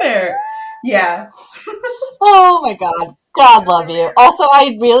that in there? Yeah. Oh my God. God love you. Also,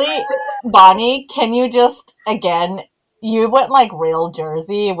 Bonnie, can you just, again, you went like real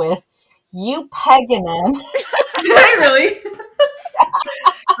Jersey with you pegging him. Did I really?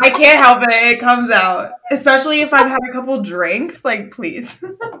 I can't help it. It comes out. Especially if I've had a couple drinks. Like, please.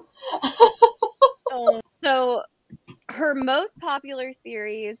 So her most popular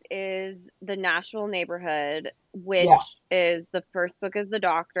series is The Nashville Neighborhood, which is the first book is The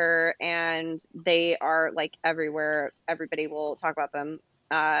Doctor, and they are like everywhere. Everybody will talk about them.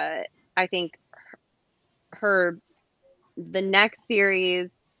 I think the next series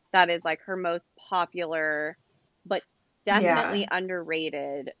that is like her most popular, but definitely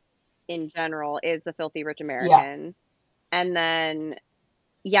underrated in general, is The Filthy Rich Americans. And then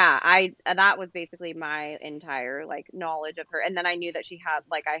that was basically my entire like knowledge of her. And then I knew that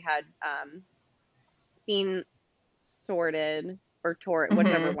I had seen Sorted or Torrid,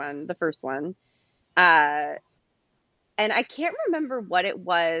 whichever one, the first one. And I can't remember what it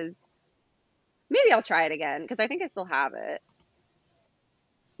was. Maybe I'll try it again because I think I still have it.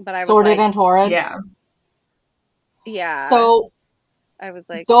 But I Sorted and Torrid. Yeah. So I was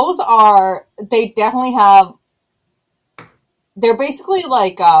like, they definitely have. They're basically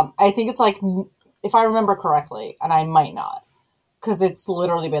like, I think it's like, if I remember correctly, and I might not, because it's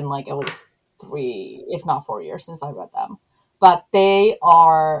literally been like at least 3, if not 4 years since I read them. But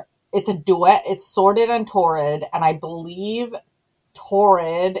it's a duet. It's Sorted and Torrid, and I believe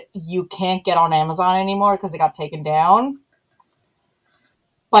Torrid you can't get on Amazon anymore because it got taken down.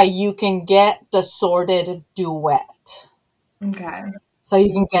 But you can get the Sorted duet. Okay. So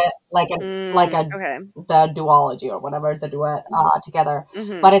you can get the duology or whatever, the duet together.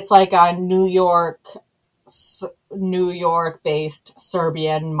 But it's like a New York-based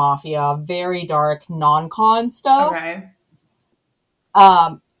Serbian mafia, very dark, non-con stuff. Okay.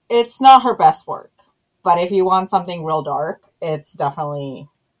 It's not her best work, but if you want something real dark, it's there.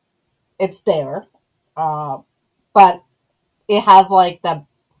 But it has like the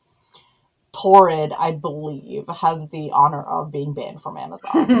Torrid, I believe, has the honor of being banned from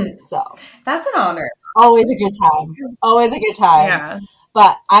Amazon. So that's an honor. Always a good time. Always a good time. Yeah.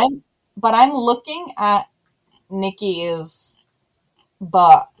 But I'm looking at Nikki's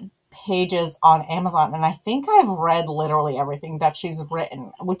pages on Amazon, and I think I've read literally everything that she's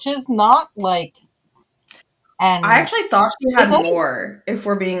written, which is not like. And I actually thought she had more, if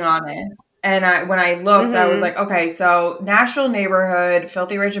we're being honest. And when I looked, I was like, okay, so Nashville Neighborhood,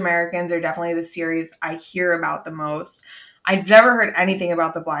 Filthy Rich Americans are definitely the series I hear about the most. I've never heard anything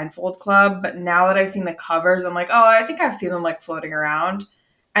about the Blindfold Club, but now that I've seen the covers, I'm like, oh, I think I've seen them like floating around.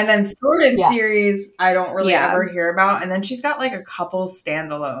 And then Sorted series, I don't really ever hear about. And then she's got like a couple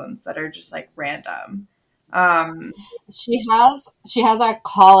standalones that are just like random. She has a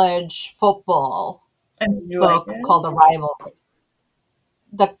college football book called The Rivalry.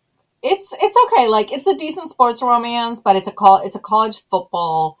 It's okay. Like, it's a decent sports romance, but it's a college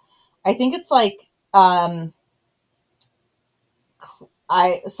football. I think it's like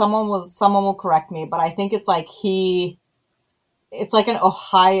someone will correct me, but I think it's like it's like an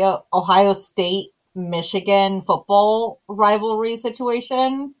Ohio State Michigan football rivalry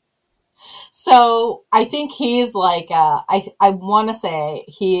situation. So I think he's like I want to say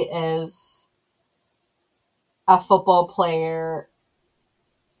he is a football player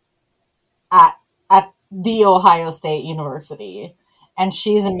at the Ohio State University, and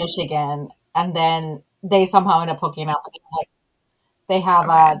she's in Michigan, and then they somehow end up hooking up. Like, they have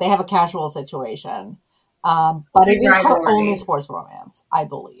a casual situation, but it is her only sports romance, I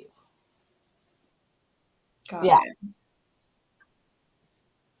believe. Got it.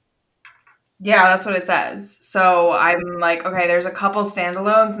 Yeah, that's what it says. So I'm like, okay, there's a couple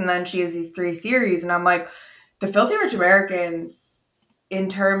standalones, and then she has these 3 series, and I'm like, the Filthy Rich Americans, in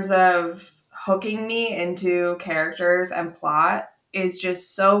terms of hooking me into characters and plot, is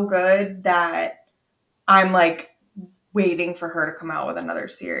just so good that I'm like waiting for her to come out with another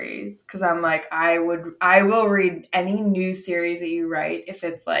series, because I'm like, I will read any new series that you write if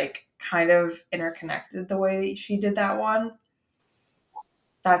it's like kind of interconnected the way that she did that one.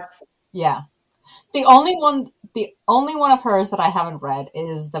 That's Yeah. The only one of hers that I haven't read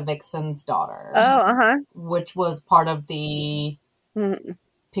is The Vixen's Daughter, Oh, which was part of the mm-hmm.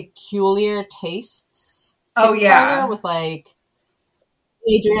 Peculiar Tastes oh Kickstarter yeah. with like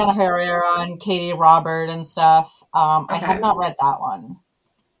Adriana Herrera and Katie Robert and stuff. I have Okay. not read that one.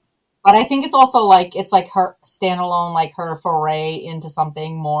 But I think it's also like it's like her standalone, like her foray into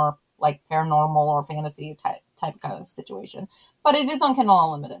something more like paranormal or fantasy type kind of situation. But it is on Kindle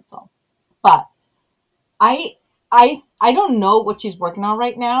Unlimited, so. But I I don't know what she's working on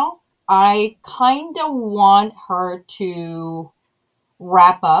right now. I kind of want her to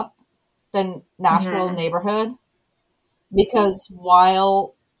wrap up the Nashville Mm-hmm. neighborhood, because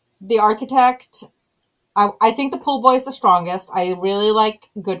while The Architect, I think The Pool Boy is the strongest. I really like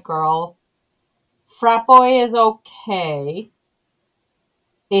Good Girl. Frat Boy is okay.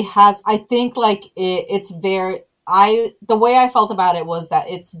 It has, I think, like it's very. The way I felt about it was that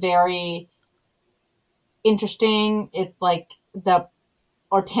it's very interesting. It's like the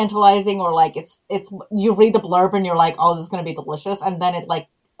or tantalizing, or like it's you read the blurb and you're like, oh, this is going to be delicious, and then it like,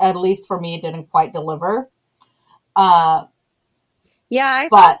 at least for me, it didn't quite deliver. Uh, Yeah, I thought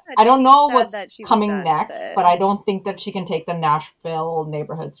but that I don't she know said what's that she was coming done with next. But it. I don't think that she can take the Nashville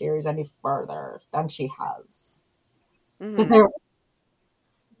neighborhood series any further than she has, because Mm-hmm. they're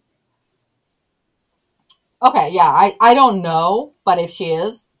okay. Yeah, I don't know, but if she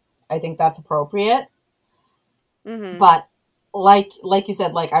is, I think that's appropriate. Mm-hmm. But like you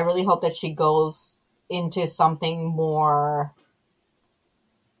said, like I really hope that she goes into something more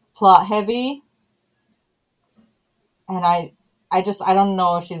plot heavy. And I don't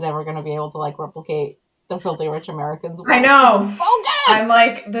know if she's ever going to be able to like replicate the Filthy Rich Americans I work, because know. it's so good. I'm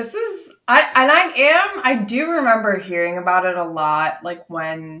like, this is I do remember hearing about it a lot, like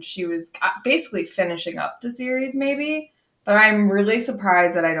when she was basically finishing up the series, maybe. But I'm really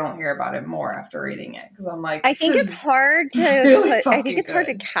surprised that I don't hear about it more after reading it, because I'm like, I this think it's is hard to really I think fucking it's hard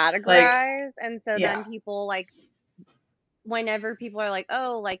to good. Like, categorize, and so then yeah, people like whenever people are like,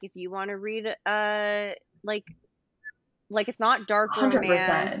 "Oh, like if you want to read like it's not dark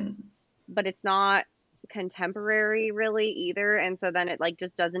romance, 100%. but it's not contemporary really either." And so then it like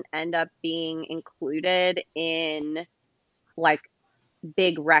just doesn't end up being included in like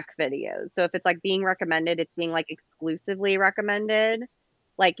big rec videos. So if it's like being recommended, it's being like exclusively recommended.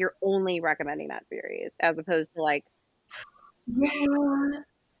 Like you're only recommending that series as opposed to like, Yeah.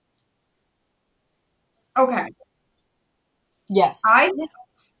 Okay. Yes. I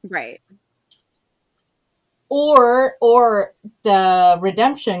right. Or the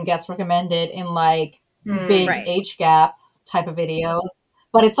redemption gets recommended in like big hmm. Right. age gap type of videos.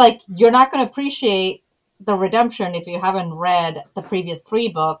 But it's like you're not going to appreciate the redemption if you haven't read the previous 3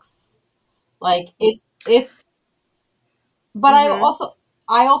 books. Like it's but Mhm.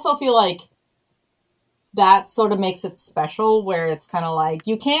 I also feel like that sort of makes it special, where it's kind of like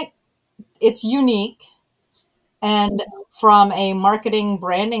you can't, it's unique. And from a marketing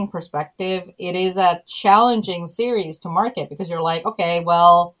branding perspective, it is a challenging series to market, because you're like, okay,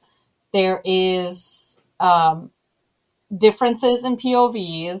 well, there is differences in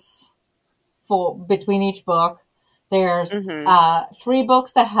POVs for between each book. There's Mhm. 3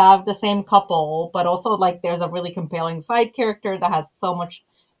 books that have the same couple, but also like there's a really compelling side character that has so much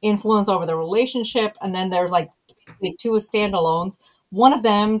influence over the relationship, and then there's like 2 standalones. One of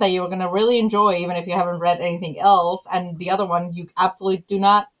them that you're gonna really enjoy, even if you haven't read anything else, and the other one you absolutely do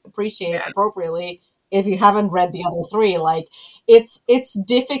not appreciate Yeah. appropriately if you haven't read the other 3. Like it's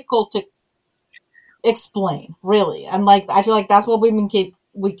difficult to explain, really, and like I feel like that's what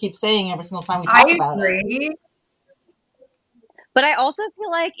we keep saying every single time we I talk about it. agree. But I also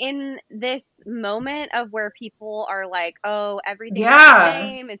feel like in this moment of where people are like, "Oh, everything's the Yeah.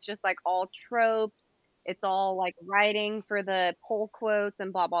 same. It's just like all tropes. It's all like writing for the pull quotes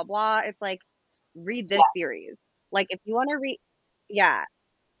and blah blah blah." It's like read this Yes. series. Like if you want to read yeah,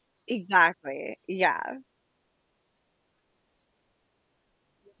 exactly. Yeah.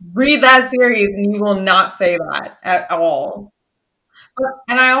 Read that series and you will not say that at all.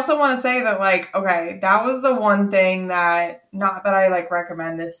 And I also want to say that, like, okay, that was the one thing that, not that I like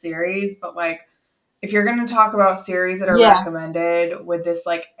recommend this series, but like, if you're going to talk about series that are recommended with this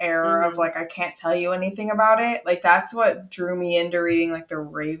like air of like I can't tell you anything about it, like that's what drew me into reading like the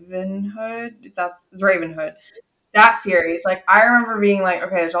Ravenhood. It's Ravenhood. That series, like I remember being like,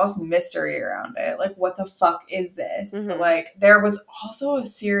 okay, there's all this mystery around it. Like, what the fuck is this? But like, there was also a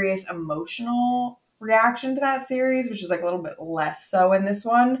serious emotional reaction to that series, which is like a little bit less so in this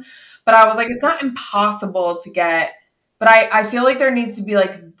one. But I was like, it's not impossible to get. But I feel like there needs to be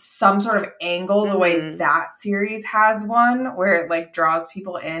like some sort of angle the way that series has one where it like draws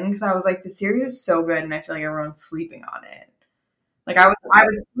people in. Because I was like, the series is so good, and I feel like everyone's sleeping on it. Like I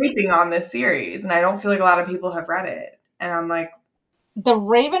was sleeping on this series, and I don't feel like a lot of people have read it. And I'm like, the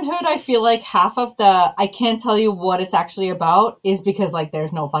Ravenhood, I feel like half of the I can't tell you what it's actually about is because like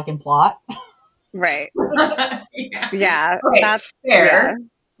there's no fucking plot. Right. Yeah. Okay, that's fair. Yeah.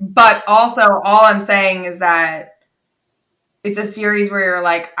 But also, all I'm saying is that it's a series where you're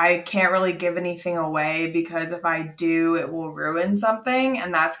like, I can't really give anything away because if I do, it will ruin something.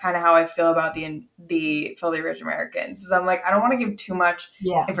 And that's kind of how I feel about the Filthy Rich Americans. Is I'm like, I don't want to give too much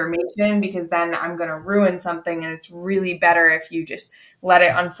information because then I'm going to ruin something. And it's really better if you just let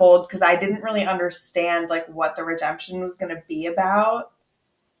it unfold because I didn't really understand like what the redemption was going to be about.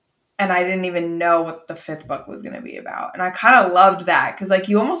 And I didn't even know what the 5th book was going to be about. And I kind of loved that because like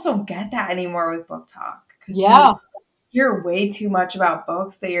you almost don't get that anymore with book talk. Yeah. You're way too much about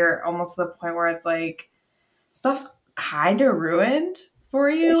books that you're almost to the point where it's like stuff's kind of ruined for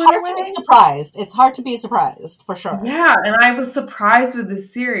you. It's hard to be surprised. It's hard to be surprised for sure. Yeah, and I was surprised with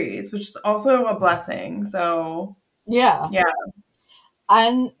this series, which is also a blessing. So yeah,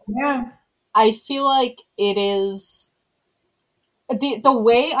 and I feel like it is the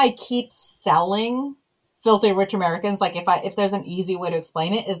way I keep selling Filthy Rich Americans. Like if there's an easy way to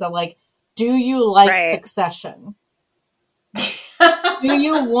explain it, is that like, do you like Succession? Do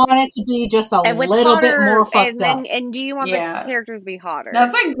you want it to be just a little bit more fucked up? And do you want the characters to be hotter?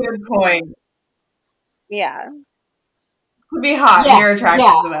 That's a good point. Yeah. Could be hot and you're attracted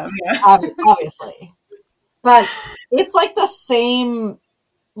to them. Yeah. Obviously. But it's like the same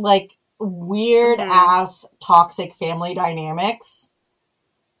like weird ass toxic family dynamics.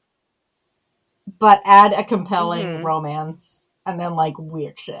 But add a compelling romance and then like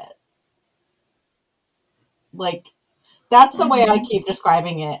weird shit. Like that's the way I keep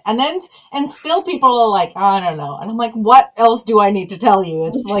describing it. And still people are like, oh, I don't know. And I'm like, what else do I need to tell you?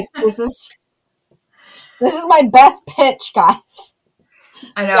 It's like, this is my best pitch, guys.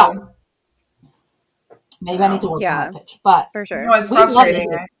 I know. Yeah. Maybe I need to work on that pitch. But for sure. No, it's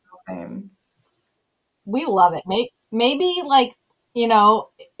frustrating. We love it. Maybe like, you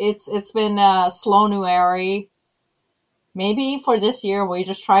know, it's been Sloanuary. Maybe for this year, we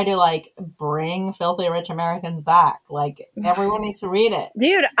just try to, like, bring Filthy Rich Americans back. Like, everyone needs to read it.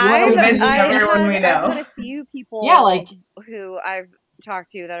 Dude, I've had a few people who I've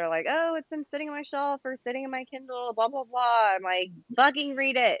talked to that are like, oh, it's been sitting on my shelf or sitting in my Kindle, blah, blah, blah. I'm like, fucking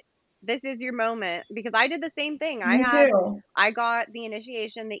read it. This is your moment. Because I did the same thing. I got the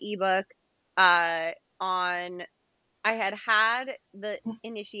initiation, the ebook, I had the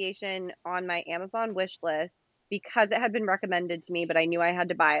initiation on my Amazon wish list because it had been recommended to me, but I knew I had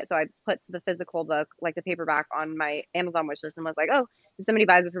to buy it. So I put the physical book, like the paperback, on my Amazon wish list and was like, oh, if somebody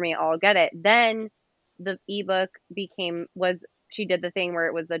buys it for me, I'll get it. Then the ebook she did the thing where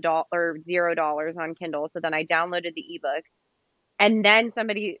it was $0 on Kindle. So then I downloaded the ebook and then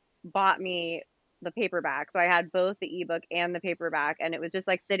somebody bought me the paperback. So I had both the ebook and the paperback, and it was just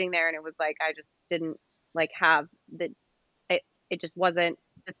like sitting there, and it was like, I just didn't like have it just wasn't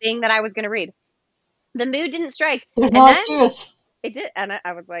the thing that I was going to read. The mood didn't strike. There's no excuse. It did. And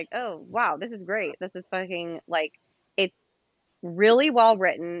I was like, oh, wow, this is great. This is fucking, like, it's really well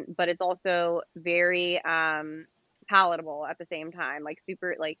written, but it's also very palatable at the same time. Like,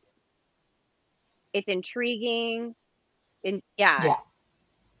 super, like, it's intriguing. Yeah.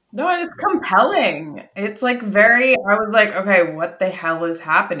 No, and it's compelling. It's, like, I was like, okay, what the hell is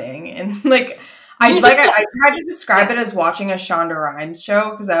happening? And, like, I tried to describe it as watching a Shonda Rhimes show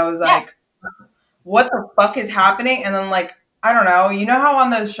because I was like, what the fuck is happening? And then, like, I don't know. You know how on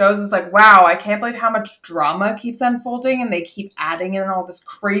those shows it's like, wow, I can't believe how much drama keeps unfolding and they keep adding in all this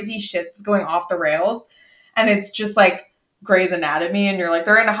crazy shit that's going off the rails. And it's just like Grey's Anatomy and you're like,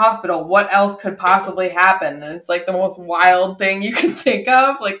 they're in a hospital. What else could possibly happen? And it's like the most wild thing you can think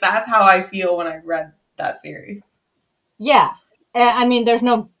of. Like, that's how I feel when I read that series. Yeah. I mean, there's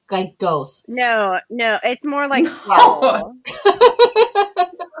no, like, ghosts. No. It's more like... No.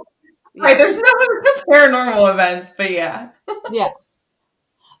 Right, there's no paranormal events, but yeah. Yeah.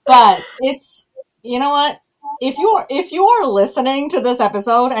 But it's, you know what? if you are listening to this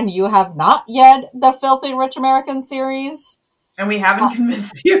episode and you have not yet the Filthy Rich American series, and we haven't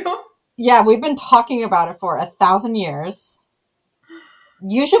convinced you, yeah, we've been talking about it for 1,000 years.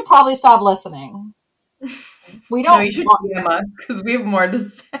 You should probably stop listening. We don't. No, you should DM us because we have more to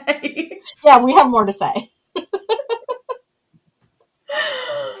say. Yeah, we have more to say.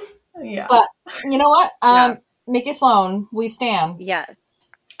 Yeah. But you know what? Yeah. Nikki Sloan, we stand. Yes.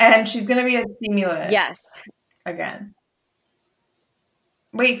 And she's gonna be a stimulant. Yes. Again.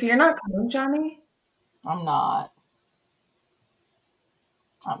 Wait, so you're not coming, Johnny? I'm not.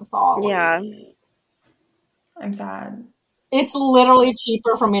 I'm sorry. Yeah. I'm sad. It's literally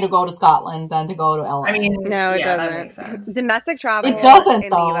cheaper for me to go to Scotland than to go to LA. I mean, No, it yeah, doesn't. that makes sense. Domestic travel It doesn't, in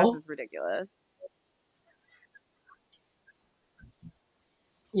though. the US is ridiculous.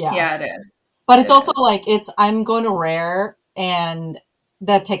 Yeah. Yeah, it is. But it's also like, I'm going to Rare, and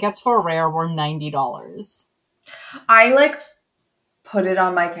the tickets for Rare were $90. I like put it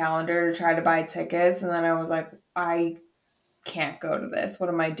on my calendar to try to buy tickets, and then I was like, I can't go to this. What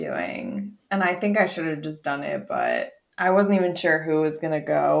am I doing? And I think I should have just done it, but I wasn't even sure who was gonna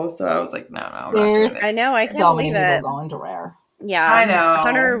go, so I was like, no, I'm not doing it. I know, I can't So many believe people it. going to Rare. Yeah. I know.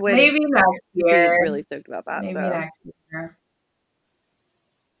 Hunter would maybe next be year. really stoked about that. Maybe so. next year.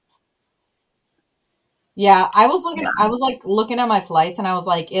 Yeah, I was looking at my flights, and I was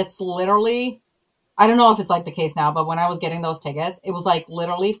like, it's literally, I don't know if it's like the case now, but when I was getting those tickets, it was like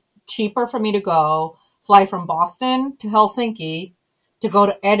literally cheaper for me to fly from Boston to Helsinki, to go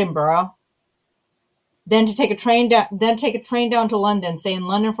to Edinburgh, then to take a train down to London, stay in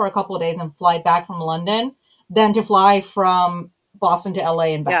London for a couple of days, and fly back from London, then to fly from Boston to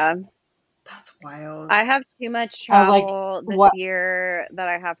LA and back. Yeah. That's wild. I have too much I was like, travel this what? year that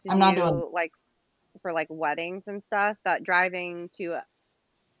I have to I'm do, not doing- like, for, like, weddings and stuff, that driving to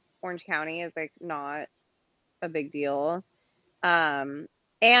Orange County is, like, not a big deal. And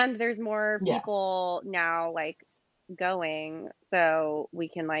there's more people now, like, going, so we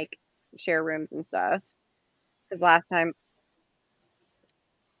can, like, share rooms and stuff. Because last time...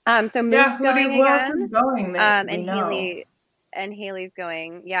 so Moon's going who else again. is going that we and know? Haley's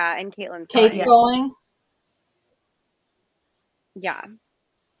going. Yeah, and Caitlin's Kate's going. going. Yeah.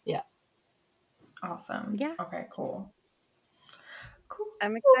 Yeah. Awesome. Yeah. Okay, cool.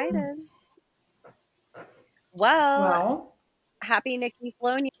 I'm excited. Well, happy Nikki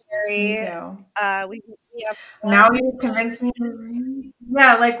Sloanuary. Me too. We have now you convinced me to read.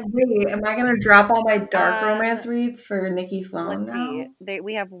 Yeah, like, wait, am I gonna drop all my dark romance reads for Nikki Sloan now?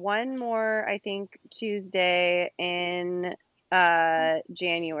 We have one more, I think, Tuesday in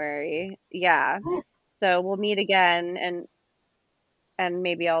January. Yeah. So we'll meet again, and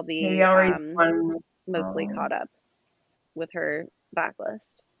maybe I'll be mostly caught up with her backlist.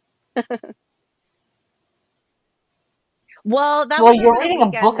 Well, you're reading a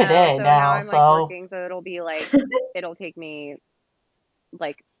book a day now, I'm like working, so it'll be like it'll take me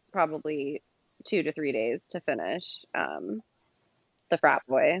like probably 2 to 3 days to finish the Frat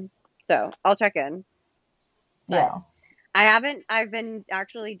Boy. So I'll check in. Yeah. I've been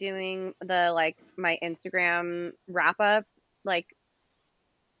actually doing my Instagram wrap up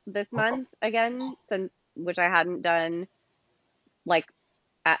this month again, which I hadn't done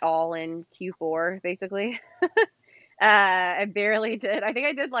at all in Q4 basically. I barely did. I think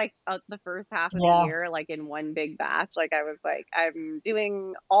I did the first half of the year in one big batch. I was I'm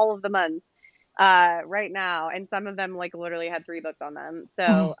doing all of the months right now, and some of them literally had 3 books on them.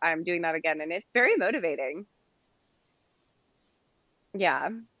 So I'm doing that again, and it's very motivating. Yeah.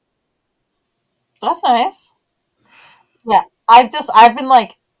 That's nice. Yeah. I've been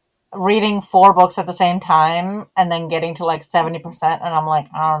reading 4 books at the same time and then getting to 70%, and I'm like,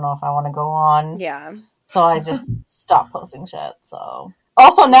 I don't know if I want to go on. Yeah. So I just stopped posting shit. So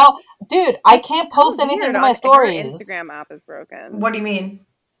also now, dude, I can't post anything to my stories. Your Instagram app is broken. What do you mean?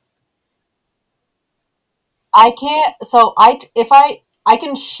 I can't. So I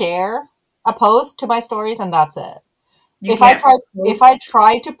can share a post to my stories, and that's it. If I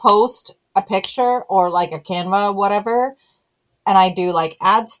try to post a picture or a Canva, whatever, and I do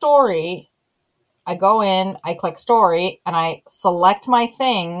add story, I go in, I click story, and I select my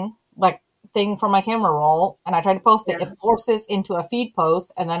thing from my camera roll, and I try to post it. It forces into a feed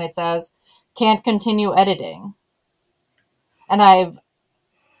post, and then it says can't continue editing. And I've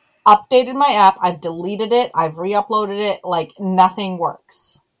updated my app, I've deleted it, I've re-uploaded it, nothing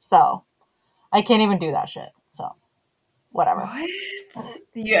works. So I can't even do that shit. So whatever. What?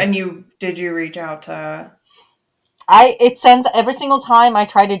 Did you reach out to... It sends every single time I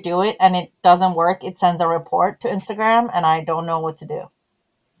try to do it and it doesn't work, it sends a report to Instagram, and I don't know what to do.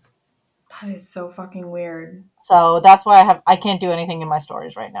 That is so fucking weird. So that's why I can't do anything in my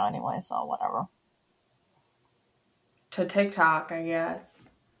stories right now anyway, so whatever. To TikTok, I guess.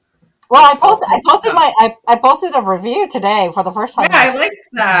 Well, I posted a review today for the first time. Yeah, I like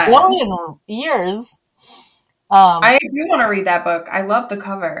that. In a billion years. I do want to read that book. I love the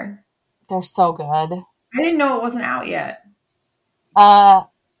cover. They're so good. I didn't know it wasn't out yet.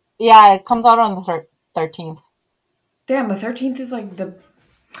 Yeah, it comes out on the 13th. Damn, the 13th is like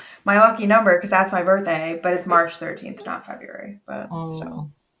my lucky number because that's my birthday, but it's March 13th, not February. But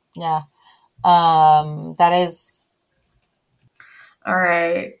still. Yeah. That is. All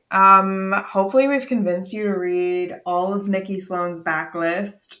right. Hopefully we've convinced you to read all of Nikki Sloan's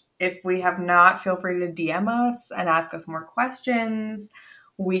backlist. If we have not, feel free to DM us and ask us more questions.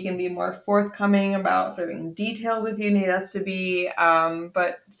 We can be more forthcoming about certain details if you need us to be.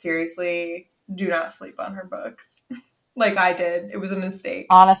 But seriously, do not sleep on her books. Like I did. It was a mistake.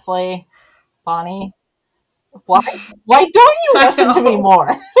 Honestly, Bonnie, why don't you listen to me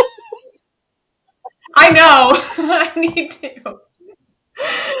more? I know. I need to.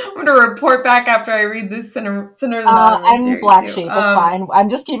 I'm going to report back after I read this Sinners Anonymous I'm series Black too. Sheep. It's fine. I'm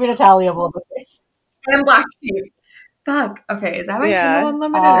just keeping a tally of all the things. I'm Black Sheep. Fuck. Okay, is that on Kindle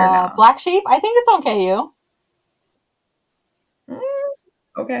Unlimited or no? Black Sheep? I think it's on KU.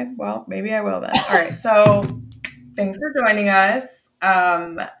 Okay, well, maybe I will then. All right, so thanks for joining us.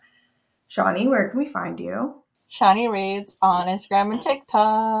 Shawnee, where can we find you? Shawnee Reads on Instagram and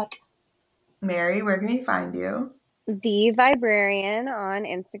TikTok. Mary, where can we find you? The Vibrarian on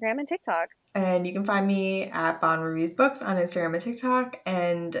Instagram and TikTok. And you can find me at Bond Reviews Books on Instagram and TikTok.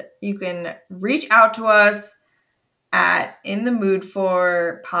 And you can reach out to us at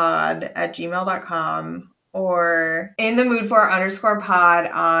inthemoodforpod@gmail.com or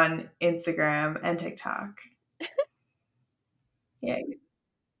inthemoodfor_pod on Instagram and TikTok. Yeah.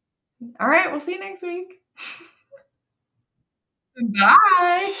 All right, we'll see you next week.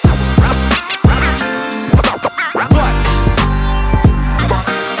 Bye.